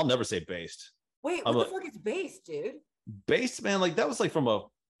never say based. Wait, what the fuck is based, dude? Based, man, like that was like from a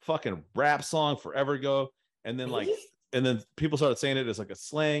fucking rap song forever ago, and then and then people started saying it as like a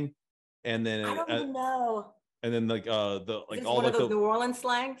slang, and then I don't even know. And then like all one of those New Orleans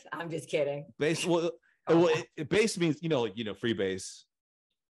slangs. I'm just kidding. Bass, bass means free bass.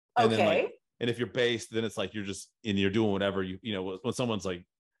 And okay. And if you're based, then it's like you're just and you're doing whatever when someone's like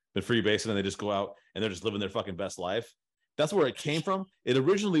been free based and they just go out and they're just living their fucking best life. That's where it came from. It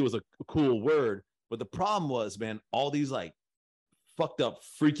originally was a cool word, but the problem was, man, all these like fucked up,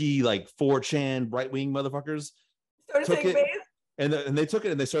 freaky, like 4chan right wing motherfuckers took it, and they took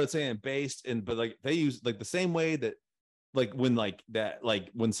it and they started saying based, but like they use like the same way that like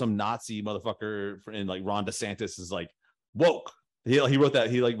when some Nazi motherfucker and like Ron DeSantis is like woke. He wrote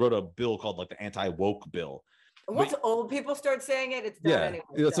a bill called like the anti-woke bill. Once old people start saying it, it's done anyway.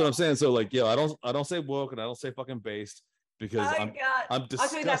 That's what I'm saying. So like, I don't say woke and I don't say fucking based because I'm disgusted. I'll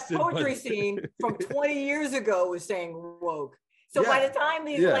tell you that poetry scene from 20 years ago was saying woke. So by the time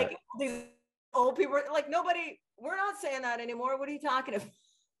these old people are like, we're not saying that anymore. What are you talking about?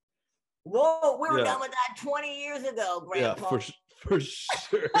 Whoa, we were done with that 20 years ago, Grandpa. Yeah, for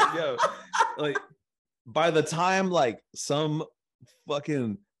sure. Yeah. Like by the time like some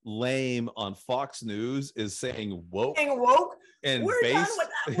fucking lame on Fox News is saying woke Saying woke. and We're done based. with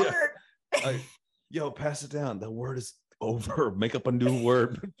that Yeah. word. Yo, pass it down. The word is over. Make up a new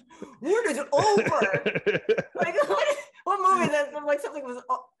word. Word is over. Like what movie that like something was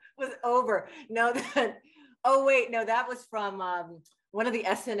over? No, that. Oh wait, no, that was from one of the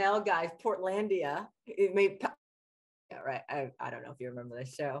SNL guys, Portlandia. It made. Yeah, right. I don't know if you remember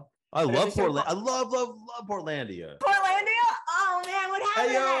this show. I love Portland. I love Portlandia. Portlandia. Oh man, what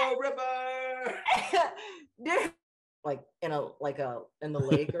happened? Hey yo, River. Dude, like in the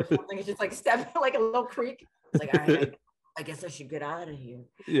lake or something. It's just like stepping like a little creek. It's like, all right, I guess I should get out of here.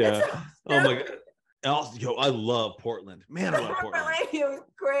 Yeah. Oh my god. Also, yo, I love Portland. Man, I love Portland. Portlandia was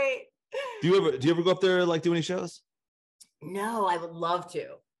great. Do you ever go up there like do any shows? No, I would love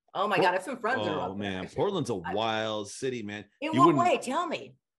to. Oh my god, I have some friends that are up there. Man, Portland's a wild city, man. In what way? Tell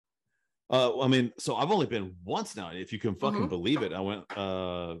me. I mean, so I've only been once now, if you can fucking believe it. I went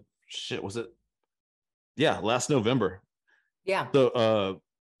was it? Yeah, last November. Yeah. So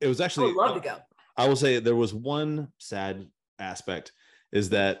it was actually I would love to go. I will say there was one sad aspect is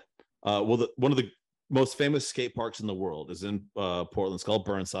that one of the most famous skate parks in the world is in Portland. It's called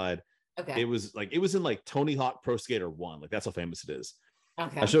Burnside. Okay. It was in like Tony Hawk Pro Skater 1. Like that's how famous it is.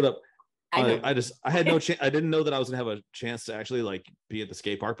 Okay. I showed up. I had no chance. I didn't know that I was gonna have a chance to actually like be at the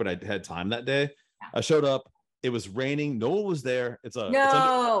skate park, but I had time that day. Yeah. I showed up. It was raining. No one was there. It's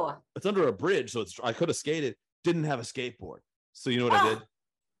under a bridge, so I could have skated. Didn't have a skateboard. So you know what I did?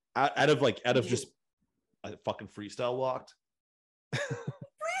 Out of just I fucking freestyle walked. Freestyle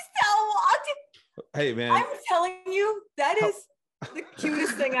walked. Hey man, I'm telling you, that is the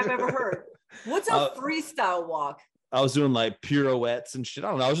cutest thing I've ever heard. What's a freestyle walk? I was doing like pirouettes and shit. I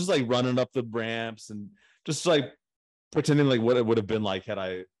don't know. I was just like running up the ramps and just like pretending like what it would have been like had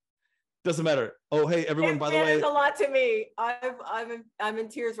I. Doesn't matter. Oh, hey, everyone, by the way. It's a lot to me. I'm in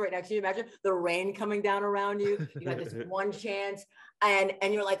tears right now. Can you imagine the rain coming down around you? You got this one chance and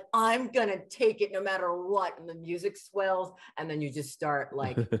you're like, I'm going to take it no matter what. And the music swells. And then you just start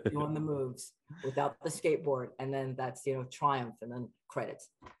like doing the moves without the skateboard. And then that's, triumph and then credits.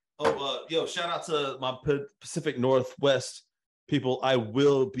 Oh, yo, shout out to my Pacific Northwest people. I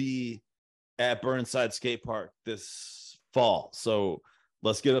will be at Burnside Skate Park this fall. So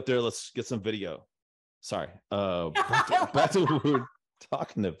let's get up there. Let's get some video. Sorry. Back to what we were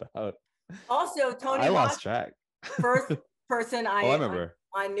talking about. Also, Tony I lost track. First person I remember.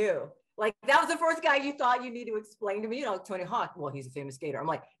 I knew. Like, that was the first guy you thought you need to explain to me. Tony Hawk. Well, he's a famous skater. I'm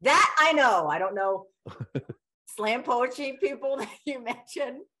like, that I know. I don't know slam poetry people that you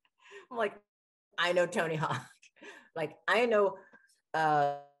mentioned. I'm like, I know Tony Hawk. Like, I know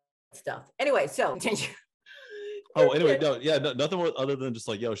stuff. Anyway, so continue. Oh, anyway, nothing more other than just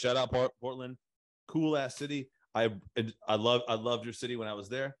like, yo, shout out Portland, cool ass city. I loved your city when I was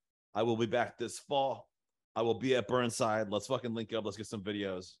there. I will be back this fall. I will be at Burnside. Let's fucking link up. Let's get some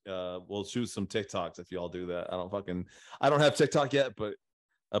videos. We'll shoot some TikToks if y'all do that. I don't have TikTok yet, but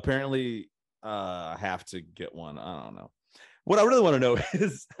apparently I have to get one. I don't know. What I really want to know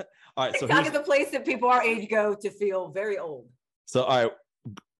is, all right. TikTok is the place that people our age go to feel very old. So, all right.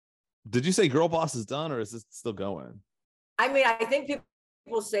 Did you say Girl Boss is done or is it still going? I mean, I think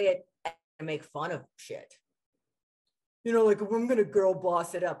people say it and make fun of shit. Like, I'm going to girl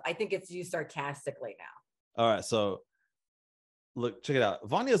boss it up. I think it's used sarcastically now. All right. So, look, check it out.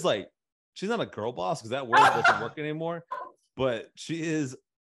 Vanya's like, she's not a girl boss because that word doesn't work anymore, but she is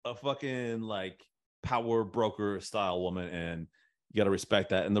a fucking like power broker style woman, and you got to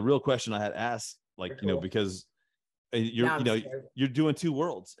respect that. And the real question I had asked, like, cool. Because you're doing two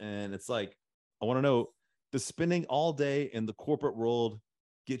worlds, and it's like, I want to know, does spending all day in the corporate world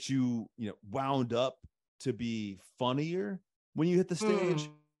get you, wound up to be funnier when you hit the stage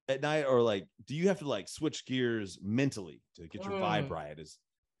at night, or like, do you have to like switch gears mentally to get your vibe right? Is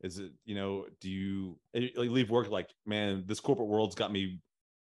it, do you like leave work like, man, this corporate world's got me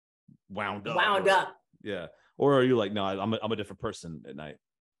wound up? Yeah. Or are you like, no, I'm a different person at night?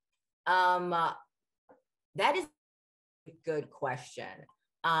 That is a good question.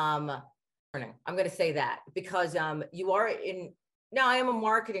 I'm going to say that because you are now I am a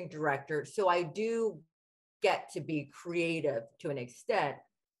marketing director, so I do get to be creative to an extent.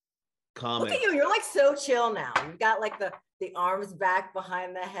 Comic. Look at you, you're like so chill now. You've got like the arms back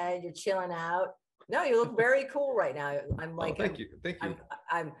behind the head, you're chilling out. No, you look very cool right now. I'm like, thank you.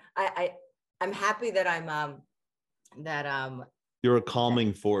 I'm happy that you're a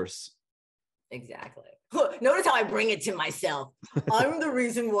calming force. Exactly. Notice how I bring it to myself. I'm the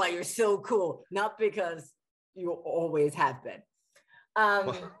reason why you're so cool, not because you always have been.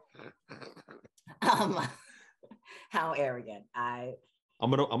 How arrogant. I'm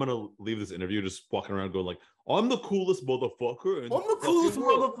gonna leave this interview just walking around going like, I'm the coolest motherfucker. I'm the coolest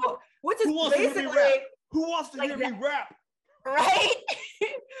motherfucker. Which is Who wants to hear me basically rap? Who wants to like hear me rap? right?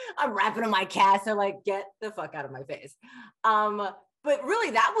 I'm rapping on my cast, so like, get the fuck out of my face. But really,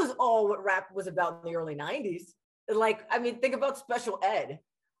 that was all what rap was about in the early 90s. Like, I mean, think about Special Ed.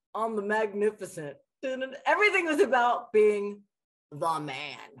 I'm the magnificent. Everything was about being the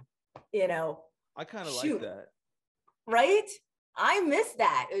man, you know. I kind of like that. Right? I miss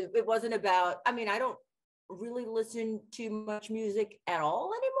that. It wasn't about, I mean, I don't really listen to much music at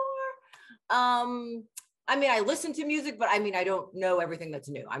all anymore. I mean, I listen to music, but I mean, I don't know everything that's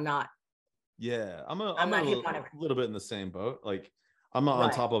new. I'm not. Yeah, I'm a little bit in the same boat. Like, I'm not on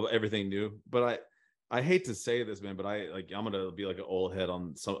top of everything new, but I hate to say this, man, but I'm gonna be like an old head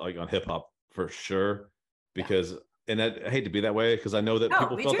on some like on hip hop for sure, because and I hate to be that way because I know that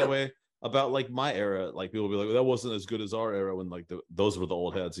people felt that way about like my era. Like people will be like, well, that wasn't as good as our era when like those were the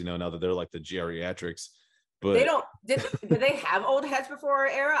old heads, you know. Now that they're like the geriatrics, but they don't. Did they have old heads before our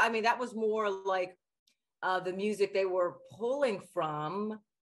era? I mean, that was more like the music they were pulling from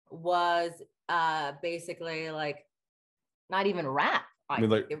was basically like not even rap. I mean,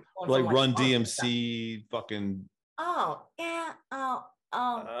 like Run DMC, fucking. Oh yeah.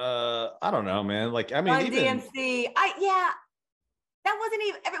 I don't know, man. Like, I mean, Run DMC. That wasn't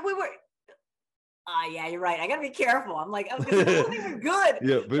even. I mean, we were. Yeah, you're right. I gotta be careful. I'm like, oh, it wasn't even good.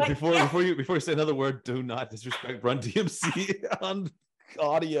 Yeah, but before you say another word, do not disrespect Run DMC on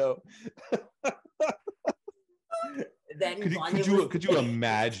audio. Then could you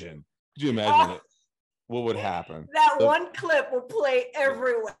imagine? Could you imagine it? What would happen? That one clip will play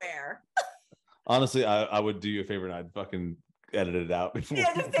everywhere. Honestly, I would do you a favor and I'd fucking edit it out before,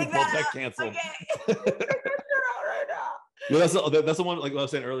 just take that canceled. Okay. Yeah, that's the one. Like I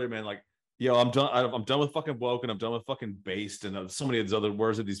was saying earlier, man. Like, yo, I'm done with fucking woke and I'm done with fucking based and so many of these other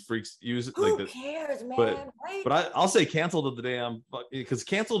words that these freaks use. Who like cares, man? But I'll say canceled of the damn because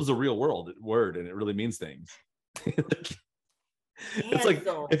canceled is a real word and it really means things. It's like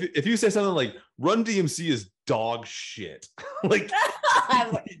if you say something like Run DMC is dog shit, like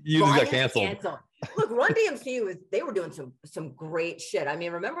you just got canceled. Look, Run DMC they were doing some great shit. I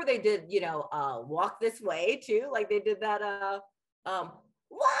mean, remember they did, Walk This Way too? Like they did that Walk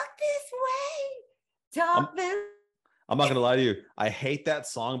This Way. I'm not gonna lie to you. I hate that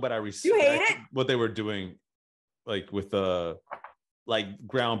song, but I respect what they were doing, like with like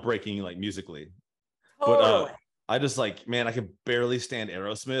groundbreaking, like musically. Totally. But I just like, man, I could barely stand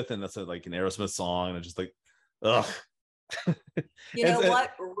Aerosmith, and that's like an Aerosmith song, and I just like, ugh. You know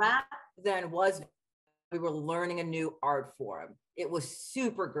what? Rap then was, we were learning a new art form. It was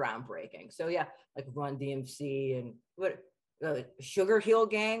super groundbreaking. So yeah, like Run DMC and what Sugar Hill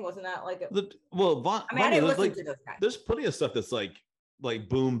Gang, wasn't that like I didn't listen to those guys. There's plenty of stuff that's like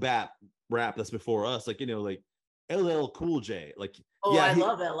boom bap rap that's before us, like like LL Cool J, like I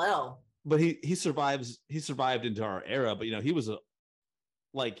love LL. But he survived into our era, but he was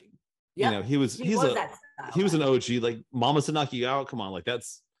he was an OG, like Mama to Knock You Out, come on, like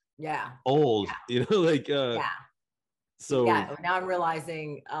that's old, so now I'm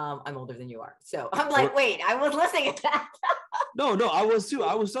realizing I'm older than you are, so I'm like, wait, I was listening to that. no I was too.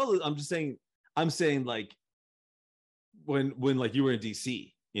 I'm just saying, like when like you were in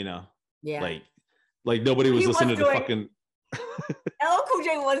DC, like nobody was listening to fucking LL Cool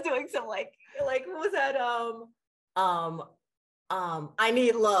J was doing some like what was that? I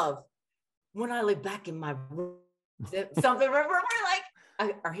Need Love. When I lay back in my room, something. Remember,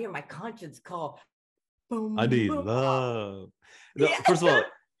 like I hear my conscience call. Boom, I need love. No, first of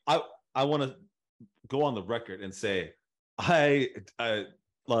all, I want to go on the record and say DL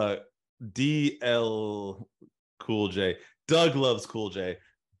Cool J. Doug loves Cool J.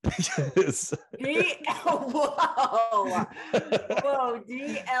 Whoa,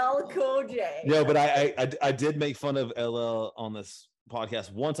 DL Cool J. Yeah, but I did make fun of LL on this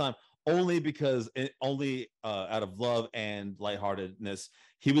podcast one time, only because out of love and lightheartedness.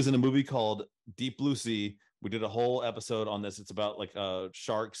 He was in a movie called Deep Blue Sea. We did a whole episode on this. It's about like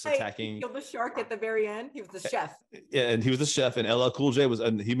sharks attacking. He killed the shark at the very end. He was the chef. Yeah, and he was the chef, and LL Cool J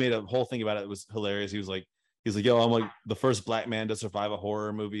and he made a whole thing about it. It was hilarious. He's like, yo, I'm like the first black man to survive a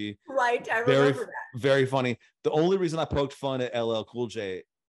horror movie. Right, I remember that. Very funny. The only reason I poked fun at LL Cool J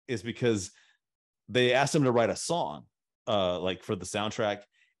is because they asked him to write a song, like for the soundtrack,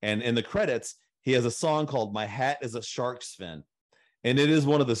 and in the credits he has a song called "My Hat Is a Shark's Fin," and it is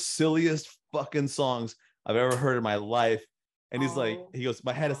one of the silliest fucking songs I've ever heard in my life. And he's like, he goes,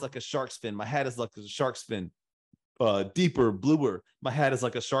 "My hat is like a shark's fin. My hat is like a shark's fin, deeper, bluer. My hat is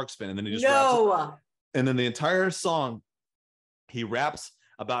like a shark's fin." And then he just And then the entire song, he raps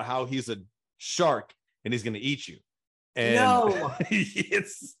about how he's a shark and he's going to eat you. And no,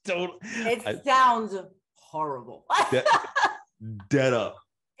 it's total. It sounds horrible. Dead up.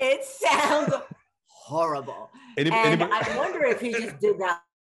 It sounds horrible. And I wonder if he just did that.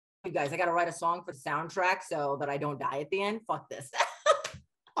 You guys, I got to write a song for the soundtrack so that I don't die at the end. Fuck this.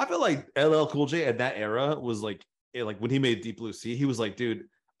 I feel like LL Cool J at that era was like when he made Deep Blue Sea, he was like, dude,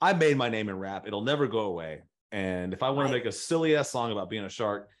 I made my name in rap. It'll never go away. And if I want to make a silly ass song about being a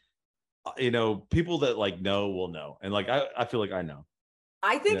shark, you know, people that like know will know. And like, I feel like I know.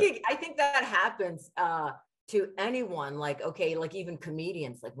 I think I think that happens to anyone. Like, okay, like even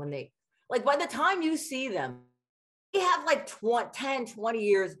comedians, like when they, like by the time you see them, they have like 10, 20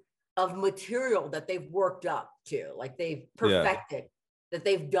 years of material that they've worked up to, like they've perfected, that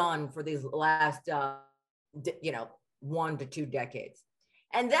they've done for these last, 1 to 2 decades.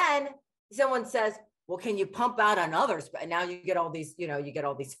 And then someone says, well, can you pump out another? And now you get all these, you get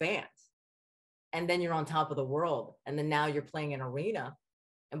all these fans. And then you're on top of the world. And then now you're playing an arena.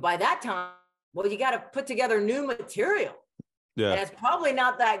 And by that time, well, you got to put together new material. Yeah. And it's probably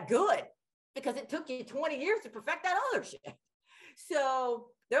not that good because it took you 20 years to perfect that other shit. So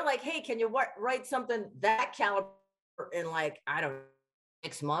they're like, hey, can you write something that caliber in like, I don't know,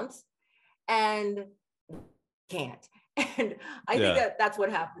 6 months? And can't. And I think that's what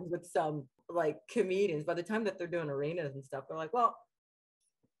happens with some like comedians. By the time that they're doing arenas and stuff, they're like, well,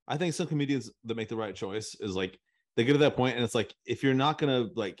 I think some comedians that make the right choice is like they get to that point and it's like, if you're not gonna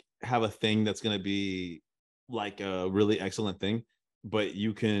like have a thing that's gonna be like a really excellent thing, but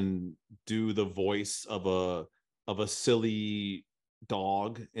you can do the voice of a silly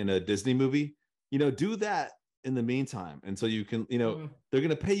dog in a Disney movie, do that in the meantime. And so you can, they're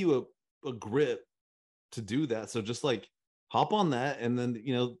gonna pay you a grip to do that. So just like hop on that and then,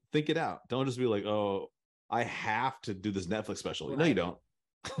 think it out. Don't just be like, oh, I have to do this Netflix special. Right. No, you don't.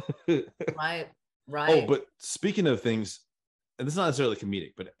 Right. Oh, but speaking of things, and this is not necessarily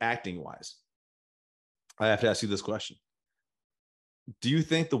comedic, but acting wise, I have to ask you this question. Do you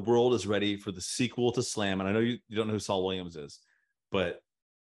think the world is ready for the sequel to Slam? And I know you don't know who Saul Williams is, but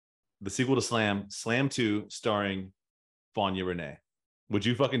the sequel to Slam, Slam 2, starring Vanya Renee. Would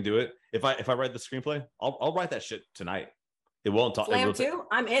you fucking do it? If I write the screenplay, I'll write that shit tonight. It won't talk. Slam 2?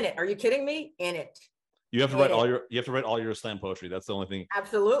 I'm in it. Are you kidding me? In it. You have to write all your slam poetry. That's the only thing.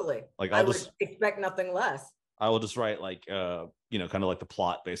 Absolutely. Like I would expect nothing less. I will just write like kind of like the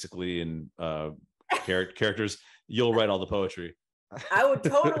plot basically and characters. You'll write all the poetry. I would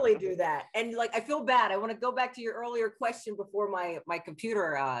totally do that. And like I feel bad. I want to go back to your earlier question before my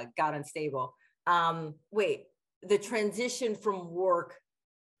computer got unstable. Wait, the transition from work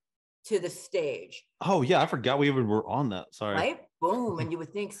to the stage. Oh yeah, I forgot we even were on that. Sorry. Right? Boom. And you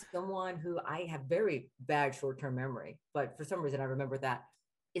would think someone who, I have very bad short-term memory, but for some reason I remember that,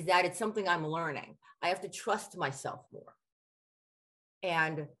 is that it's something I'm learning. I have to trust myself more.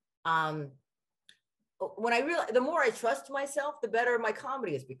 And when I realize, the more I trust myself, the better my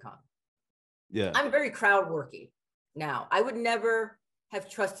comedy has become. Yeah. I'm very crowd worky now. I would never have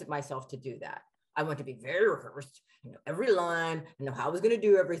trusted myself to do that. I want to be very rehearsed, every line, know how I was going to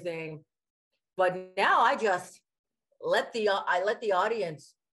do everything. But now I just let the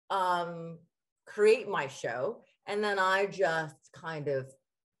audience create my show. And then I just kind of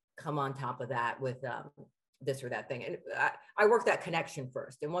come on top of that with this or that thing. And I work that connection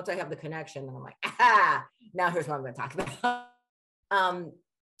first. And once I have the connection, then I'm like, now here's what I'm going to talk about.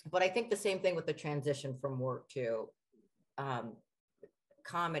 But I think the same thing with the transition from work to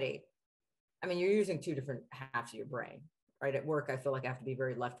comedy. I mean, you're using two different halves of your brain, right? At work, I feel like I have to be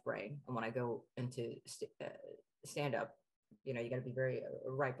very left brain. And when I go into stand-up, you got to be very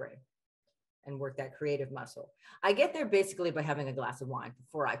right brain and work that creative muscle. I get there basically by having a glass of wine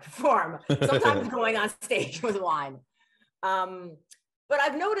before I perform, sometimes going on stage with wine. But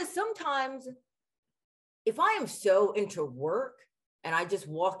I've noticed sometimes if I am so into work and I just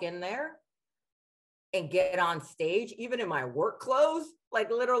walk in there and get on stage, even in my work clothes, like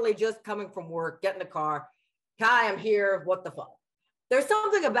literally just coming from work, get in the car, hi, I'm here, what the fuck? There's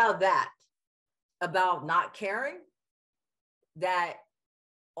something about that, about not caring, that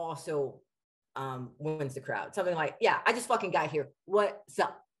also wins the crowd. Something like, yeah, I just fucking got here, what's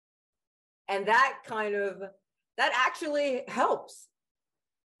up? And that actually helps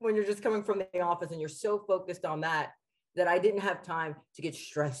when you're just coming from the office and you're so focused on that I didn't have time to get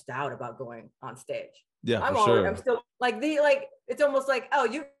stressed out about going on stage. Yeah, I'm still like it's almost like, oh,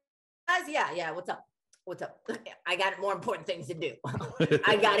 you guys, yeah, what's up? I got more important things to do.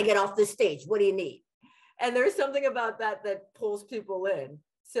 I got to get off the stage. What do you need? And there's something about that pulls people in.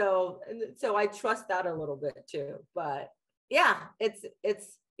 So I trust that a little bit too. But yeah, it's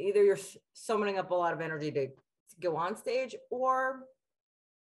either you're summoning up a lot of energy to go on stage, or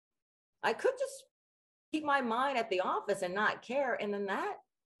I could just keep my mind at the office and not care, and then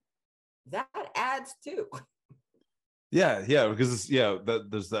that adds too. Yeah, because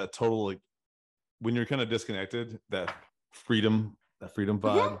there's that total, like, when you're kind of disconnected, that freedom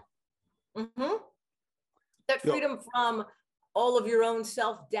vibe. Mm-hmm. That freedom from all of your own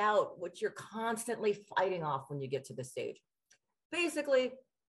self-doubt, which you're constantly fighting off when you get to the stage. Basically,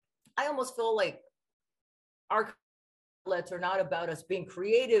 I almost feel like our outlets are not about us being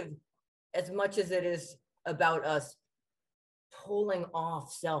creative as much as it is about us pulling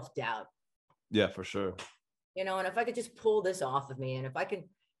off self-doubt. Yeah, for sure. And if I could just pull this off of me, and if I can,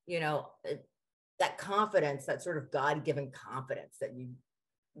 that confidence, that sort of God-given confidence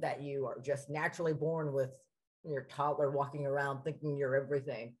that you are just naturally born with, your toddler walking around thinking you're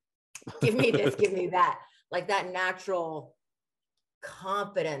everything. Give me this, give me that. Like that natural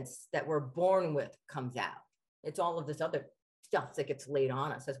confidence that we're born with comes out. It's all of this other stuff that gets laid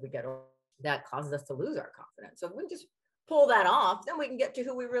on us as we get older that causes us to lose our confidence. So if we just pull that off, then we can get to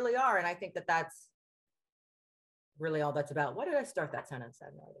who we really are. And I think that's really all that's about. Why did I start that sentence? I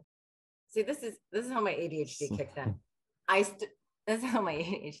have no idea. See, this is how my ADHD kicks in. That's how my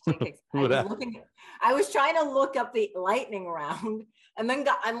ADHD kicks in. I was trying to look up the lightning round, and then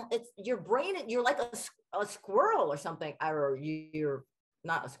it's your brain. You're like a squirrel or something, or you're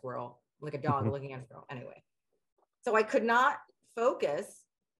not a squirrel, like a dog looking at a squirrel. Anyway, so I could not focus.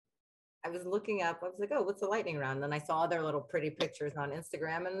 I was looking up. I was like, "Oh, what's the lightning round?" And then I saw their little pretty pictures on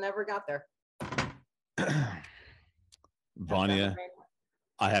Instagram, and never got there. Vanya,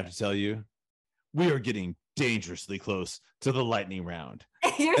 I have to tell you, we are getting dangerously close to the lightning round.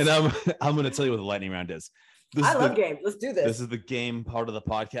 And I'm going to tell you what the lightning round is. I love games. Let's do this. This is the game part of the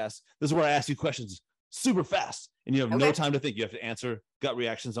podcast. This is where I ask you questions super fast, and you have no time to think. You have to answer gut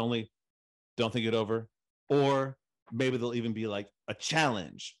reactions only. Don't think it over. Or maybe there'll even be like a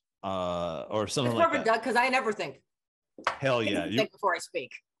challenge or something like that. Because I never think. Hell yeah. You think before I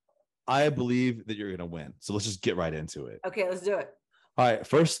speak. I believe that you're going to win. So let's just get right into it. Okay, let's do it. All right.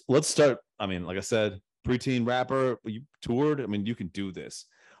 First, let's start. I mean, like I said, preteen rapper, you toured. I mean, you can do this.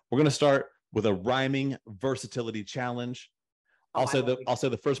 We're going to start with a rhyming versatility challenge. I'll say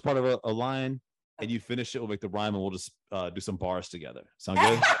the first part of a line, and you finish it. We'll make the rhyme, and we'll just do some bars together. Sound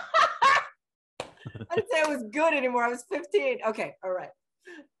good? I didn't say I was good anymore. I was 15. Okay. All right.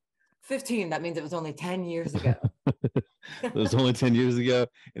 15. That means it was only 10 years ago. It was only 10 years ago,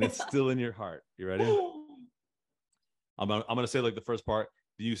 and it's still in your heart. You ready? I'm gonna say like the first part.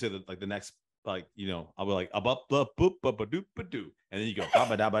 You say that like the next, like, I'll be like a boop boop doop doo, and then you go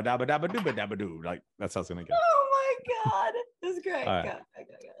dabba dabba dabba dabba dooba dabba doo. Like that's how it's gonna go. Oh my god, this is great. Right.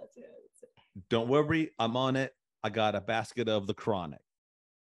 That's it. Don't worry, I'm on it. I got a basket of the chronic.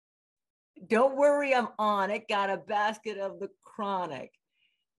 Don't worry, I'm on it. Got a basket of the chronic,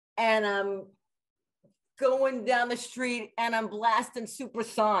 and I'm going down the street and I'm blasting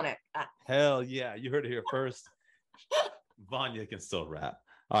supersonic. Hell yeah, you heard it here first. Vanya can still rap.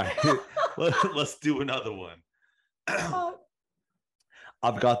 All right, let's do another one.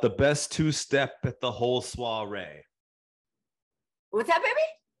 I've got the best two-step at the whole soiree. What's that, baby?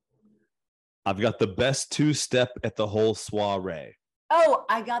 I've got the best two-step at the whole soiree. Oh,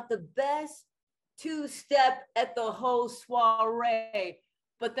 I got the best two-step at the whole soiree.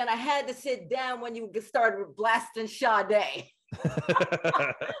 But then I had to sit down when you started blasting Sade.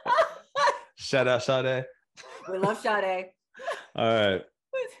 Shout out Sade. We love Sade. All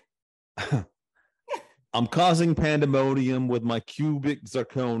right. I'm causing pandemonium with my cubic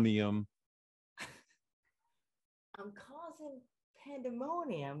zirconium. I'm causing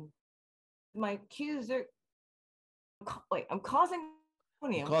pandemonium. My cubic. Wait, I'm causing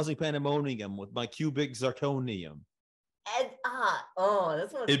pandemonium. I'm causing pandemonium with my cubic zirconium.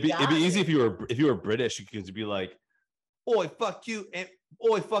 That's what it'd be easy if you were British, because you'd be like, "Oi, fuck you, and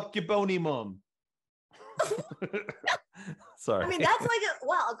oi, fuck your bony mum." Sorry. I mean, that's like a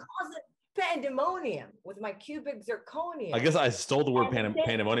causing pandemonium with my cubic zirconium. I guess I stole the word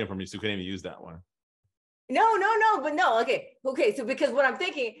pandemonium from you, so you couldn't even use that one. No, but no. Okay. So because what I'm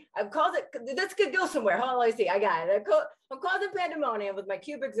thinking, I'm causing. This could go somewhere. Hold on, let me see. I got it. I'm causing pandemonium with my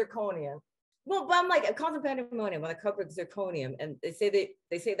cubic zirconium. Well, but I'm like, I'm causing pandemonium with a cubic zirconium, and they say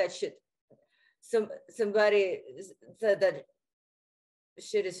that shit. Somebody said that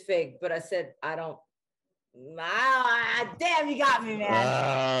shit is fake, but I said I don't. Damn, you got me,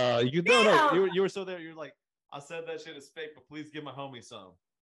 man. You were so there. You're like, I said that shit is fake, but please give my homie some.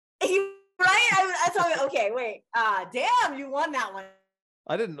 Right? I told you. Okay, wait. Damn, you won that one.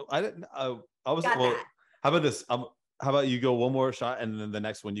 I didn't. I was Got well. that. How about this? How about you go one more shot, and then the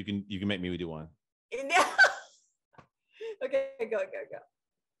next one you can make me do one. Okay, go.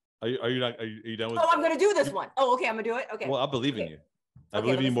 Are you not? Are you done with? Oh, I'm gonna do this one. Oh, okay, I'm gonna do it. Okay. Well, I believe in Okay. you. I Okay,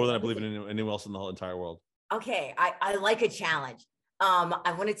 believe in let you me more see, than I let me believe in anyone else in the whole entire world. Okay, I like a challenge.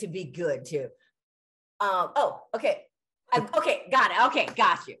 I want it to be good too. Oh, okay. Okay, got it. Okay,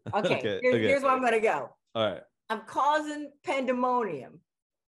 got you. Okay, Okay. here's where I'm gonna go. All right. I'm causing pandemonium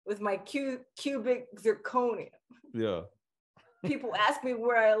with my cubic zirconium. Yeah. People ask me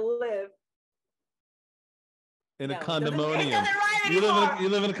where I live. In a No, condominium. It doesn't rhyme You anymore.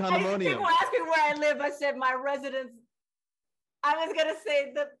 live in a condominium. People ask me where I live. I said my residence. I was gonna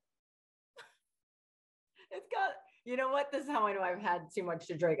say the. It's got. You know what? This is how I know I've had too much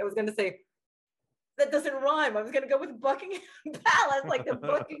to drink. I was gonna say that doesn't rhyme. I was gonna go with Buckingham Palace, like the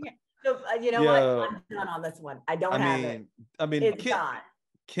Buckingham. You know what? I'm done on this one. I don't have it. I mean, It's gone.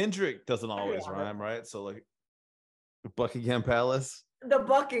 Kendrick doesn't always rhyme, right? So like Buckingham Palace. The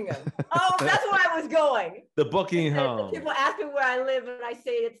Buckingham. Oh, that's where I was going. The Buckingham. People ask me where I live, and I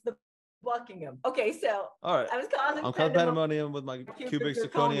say it's the Buckingham. Okay, so all right. I was causing I'm pandemonium with my cubic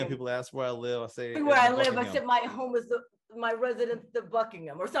zirconium. People ask where I live. I say where I live. I said my home is my residence, the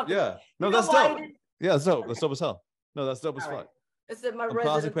Buckingham, or something. Yeah. No, that's dope. Yeah, that's dope. That's dope as hell. No, that's dope as fuck. I said my I'm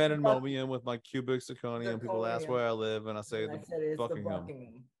causing pandemonium with my cubic zirconium. People ask where I live, and I say the Buckingham.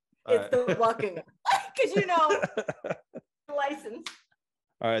 It's the Buckingham. Because you know, license.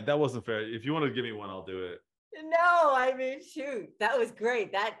 All right, that wasn't fair. If you want to give me one, I'll do it. No, I mean, shoot, that was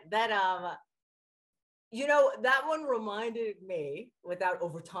great. That you know, that one reminded me, without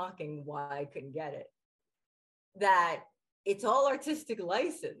over talking why I couldn't get it, that it's all artistic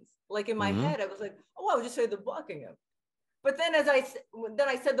license. Like in my head, I was like, oh, I'll just say the Buckingham. But then as I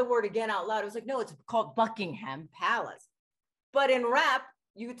said the word again out loud, I was like, no, it's called Buckingham Palace. But in rap,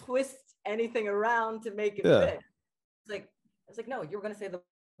 you twist anything around to make it fit. It's like, I was like, no, you're going to say the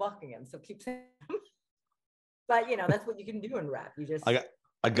Buckingham. So keep saying But you know, that's what you can do in rap. You just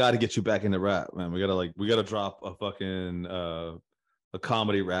I got to get you back into rap, man. We gotta drop a fucking a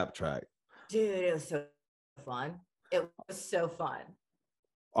comedy rap track. Dude, it was so fun. It was so fun.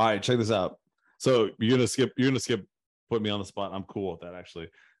 All right, check this out. So you're gonna skip put me on the spot. I'm cool with that actually.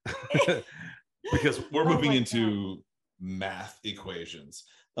 Because we're moving into math equations.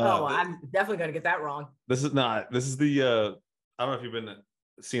 I'm definitely gonna get that wrong. This is the I don't know if you've been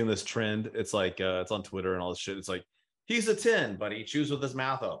seeing this trend. It's like it's on Twitter and all this shit. It's like he's a 10, but he chews with his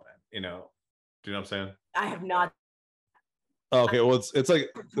mouth open. You know, do you know what I'm saying? I have not. Okay, well it's like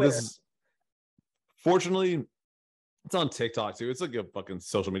this is, fortunately it's on TikTok too. It's like a fucking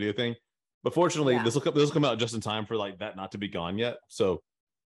social media thing. But fortunately, this will come out just in time for like that not to be gone yet. So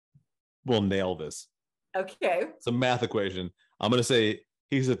we'll nail this. Okay. It's a math equation. I'm gonna say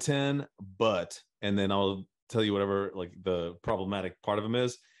he's a 10, but, and then I'll tell you whatever like the problematic part of him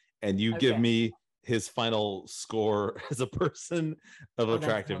is, and you give me his final score as a person of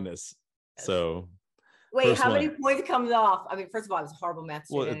attractiveness. So wait, how many points comes off? I mean, first of all, it was a horrible math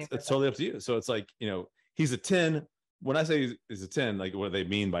student. Well, it's totally up to you. So it's like, you know, he's a 10. When I say he's a 10, like what do they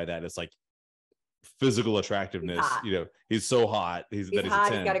mean by that? It's like physical attractiveness. You know, he's so hot. He's hot,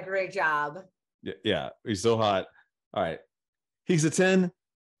 a 10. He's got a great job. Yeah, he's so hot. All right. He's a 10,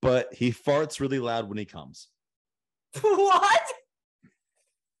 but he farts really loud when he comes. What?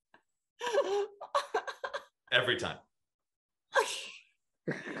 Every time.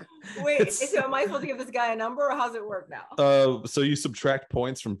 Wait, so am I supposed to give this guy a number, or how's it work now? So you subtract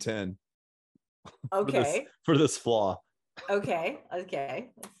points from 10. Okay. For this flaw. Okay. Let's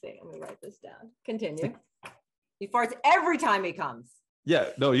see. Let me write this down. Continue. He farts every time he comes. Yeah,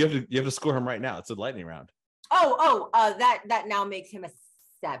 no, you have to score him right now. It's a lightning round. That now makes him a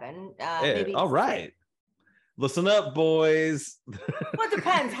 7. Maybe all right. 6. Listen up, boys. Well, it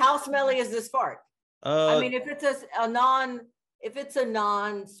depends. How smelly is this fart? I mean, if it's a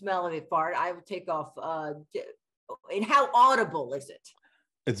non-smelly fart, I would take off. And how audible is it?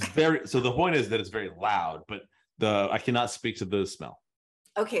 It's very. So the point is that it's very loud, but I cannot speak to the smell.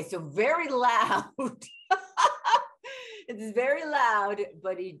 Okay, so very loud. It's very loud,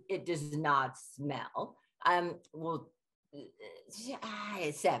 but it does not smell. Well,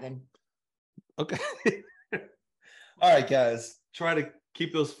 7. Okay. All right, guys. Try to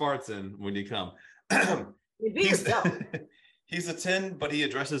keep those farts in when you come. He's a 10, but he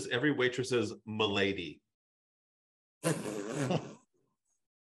addresses every waitress as "milady."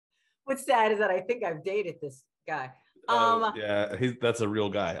 What's sad is that I think I've dated this guy. Yeah, that's a real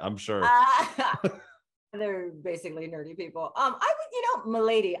guy, I'm sure. They're basically nerdy people. I would,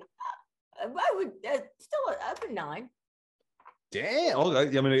 milady. I would still up a 9. Damn.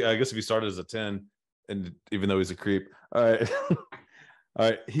 Okay. I mean, I guess if he started as a 10, and even though he's a creep. All right. All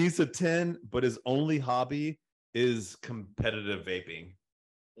right. He's a 10, but his only hobby is competitive vaping.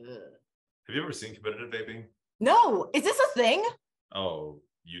 Ugh. Have you ever seen competitive vaping? No, is this a thing? Oh,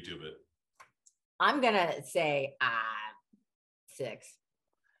 YouTube it. I'm gonna say 6.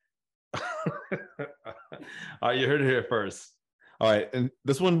 All right, you heard it here first. All right, and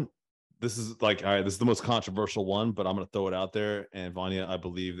this is like, all right, this is the most controversial one, but I'm gonna throw it out there. And Vanya, I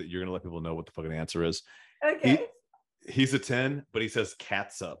believe that you're gonna let people know what the fucking answer is. Okay. He's a 10, but he says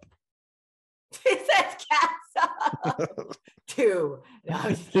cats up. He says cats up. 2. No,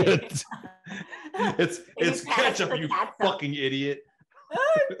 I'm just kidding. it's ketchup, you fucking idiot.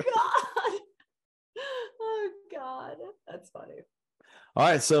 Oh god. Oh god. That's funny. All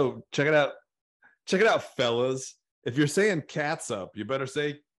right, so check it out. Check it out, fellas. If you're saying cats up, you better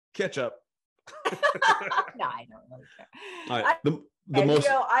say ketchup. No, I don't really care. All right, the most.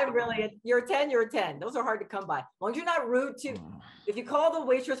 You know, I really, you're a 10, you're a 10. Those are hard to come by. As long as you're not rude to, if you call the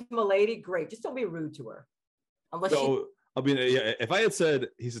waitress milady, great. Just don't be rude to her. Unless I mean, yeah, if I had said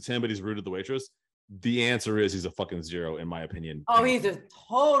he's a 10, but he's rude to the waitress, the answer is he's a fucking 0, in my opinion. Oh, he's a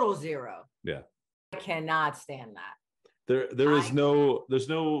total 0. Yeah. I cannot stand that. There's no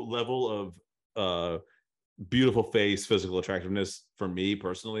level of beautiful face, physical attractiveness for me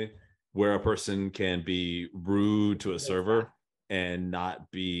personally, where a person can be rude to a server and not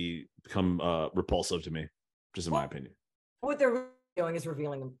become repulsive to me, just in my opinion. What they're doing is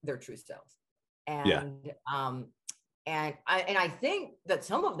revealing their true selves. And and I think that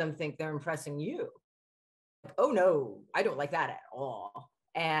some of them think they're impressing you. Oh no, I don't like that at all.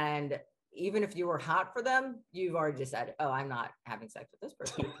 And even if you were hot for them, you've already decided, oh, I'm not having sex with this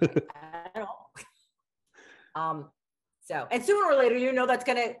person at all. So, and sooner or later, you know, that's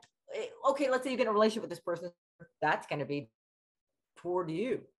gonna, okay, let's say you get in a relationship with this person, that's gonna be toward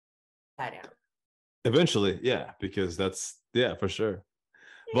you. Eventually, yeah, because that's, yeah, for sure.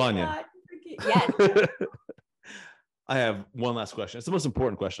 Vanya. Yes. I have one last question. It's the most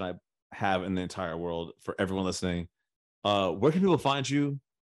important question I have in the entire world for everyone listening. Where can people find you,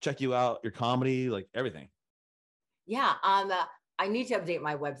 check you out, your comedy, like everything? Yeah, I need to update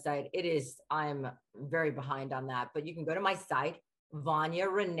my website. I'm very behind on that, but you can go to my site,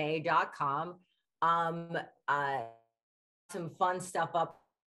 vanyarenee.com. Some fun stuff up.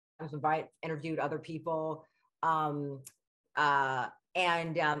 I've interviewed other people. And I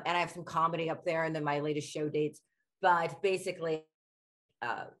have some comedy up there, and then my latest show dates. But basically,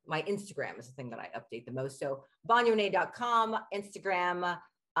 my Instagram is the thing that I update the most. So vanyarenee.com, Instagram,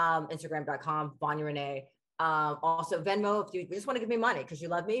 Instagram.com, vanyarenee. Also Venmo, if you just want to give me money because you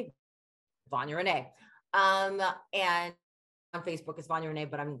love me, Vanya Renee. And on Facebook is Vanya Renee,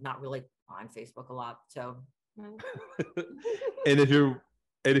 but I'm not really on Facebook a lot. So and if you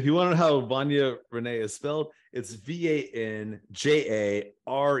want to know how Vanya Renee is spelled, it's VANJARENEE,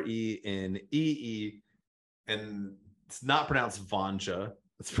 and it's not pronounced Vanja.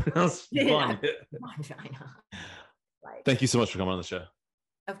 It's pronounced Vanya. Vanya, I know. Right. Thank you so much for coming on the show.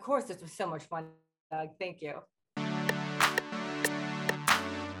 Of course, this was so much fun, Doug. Thank you.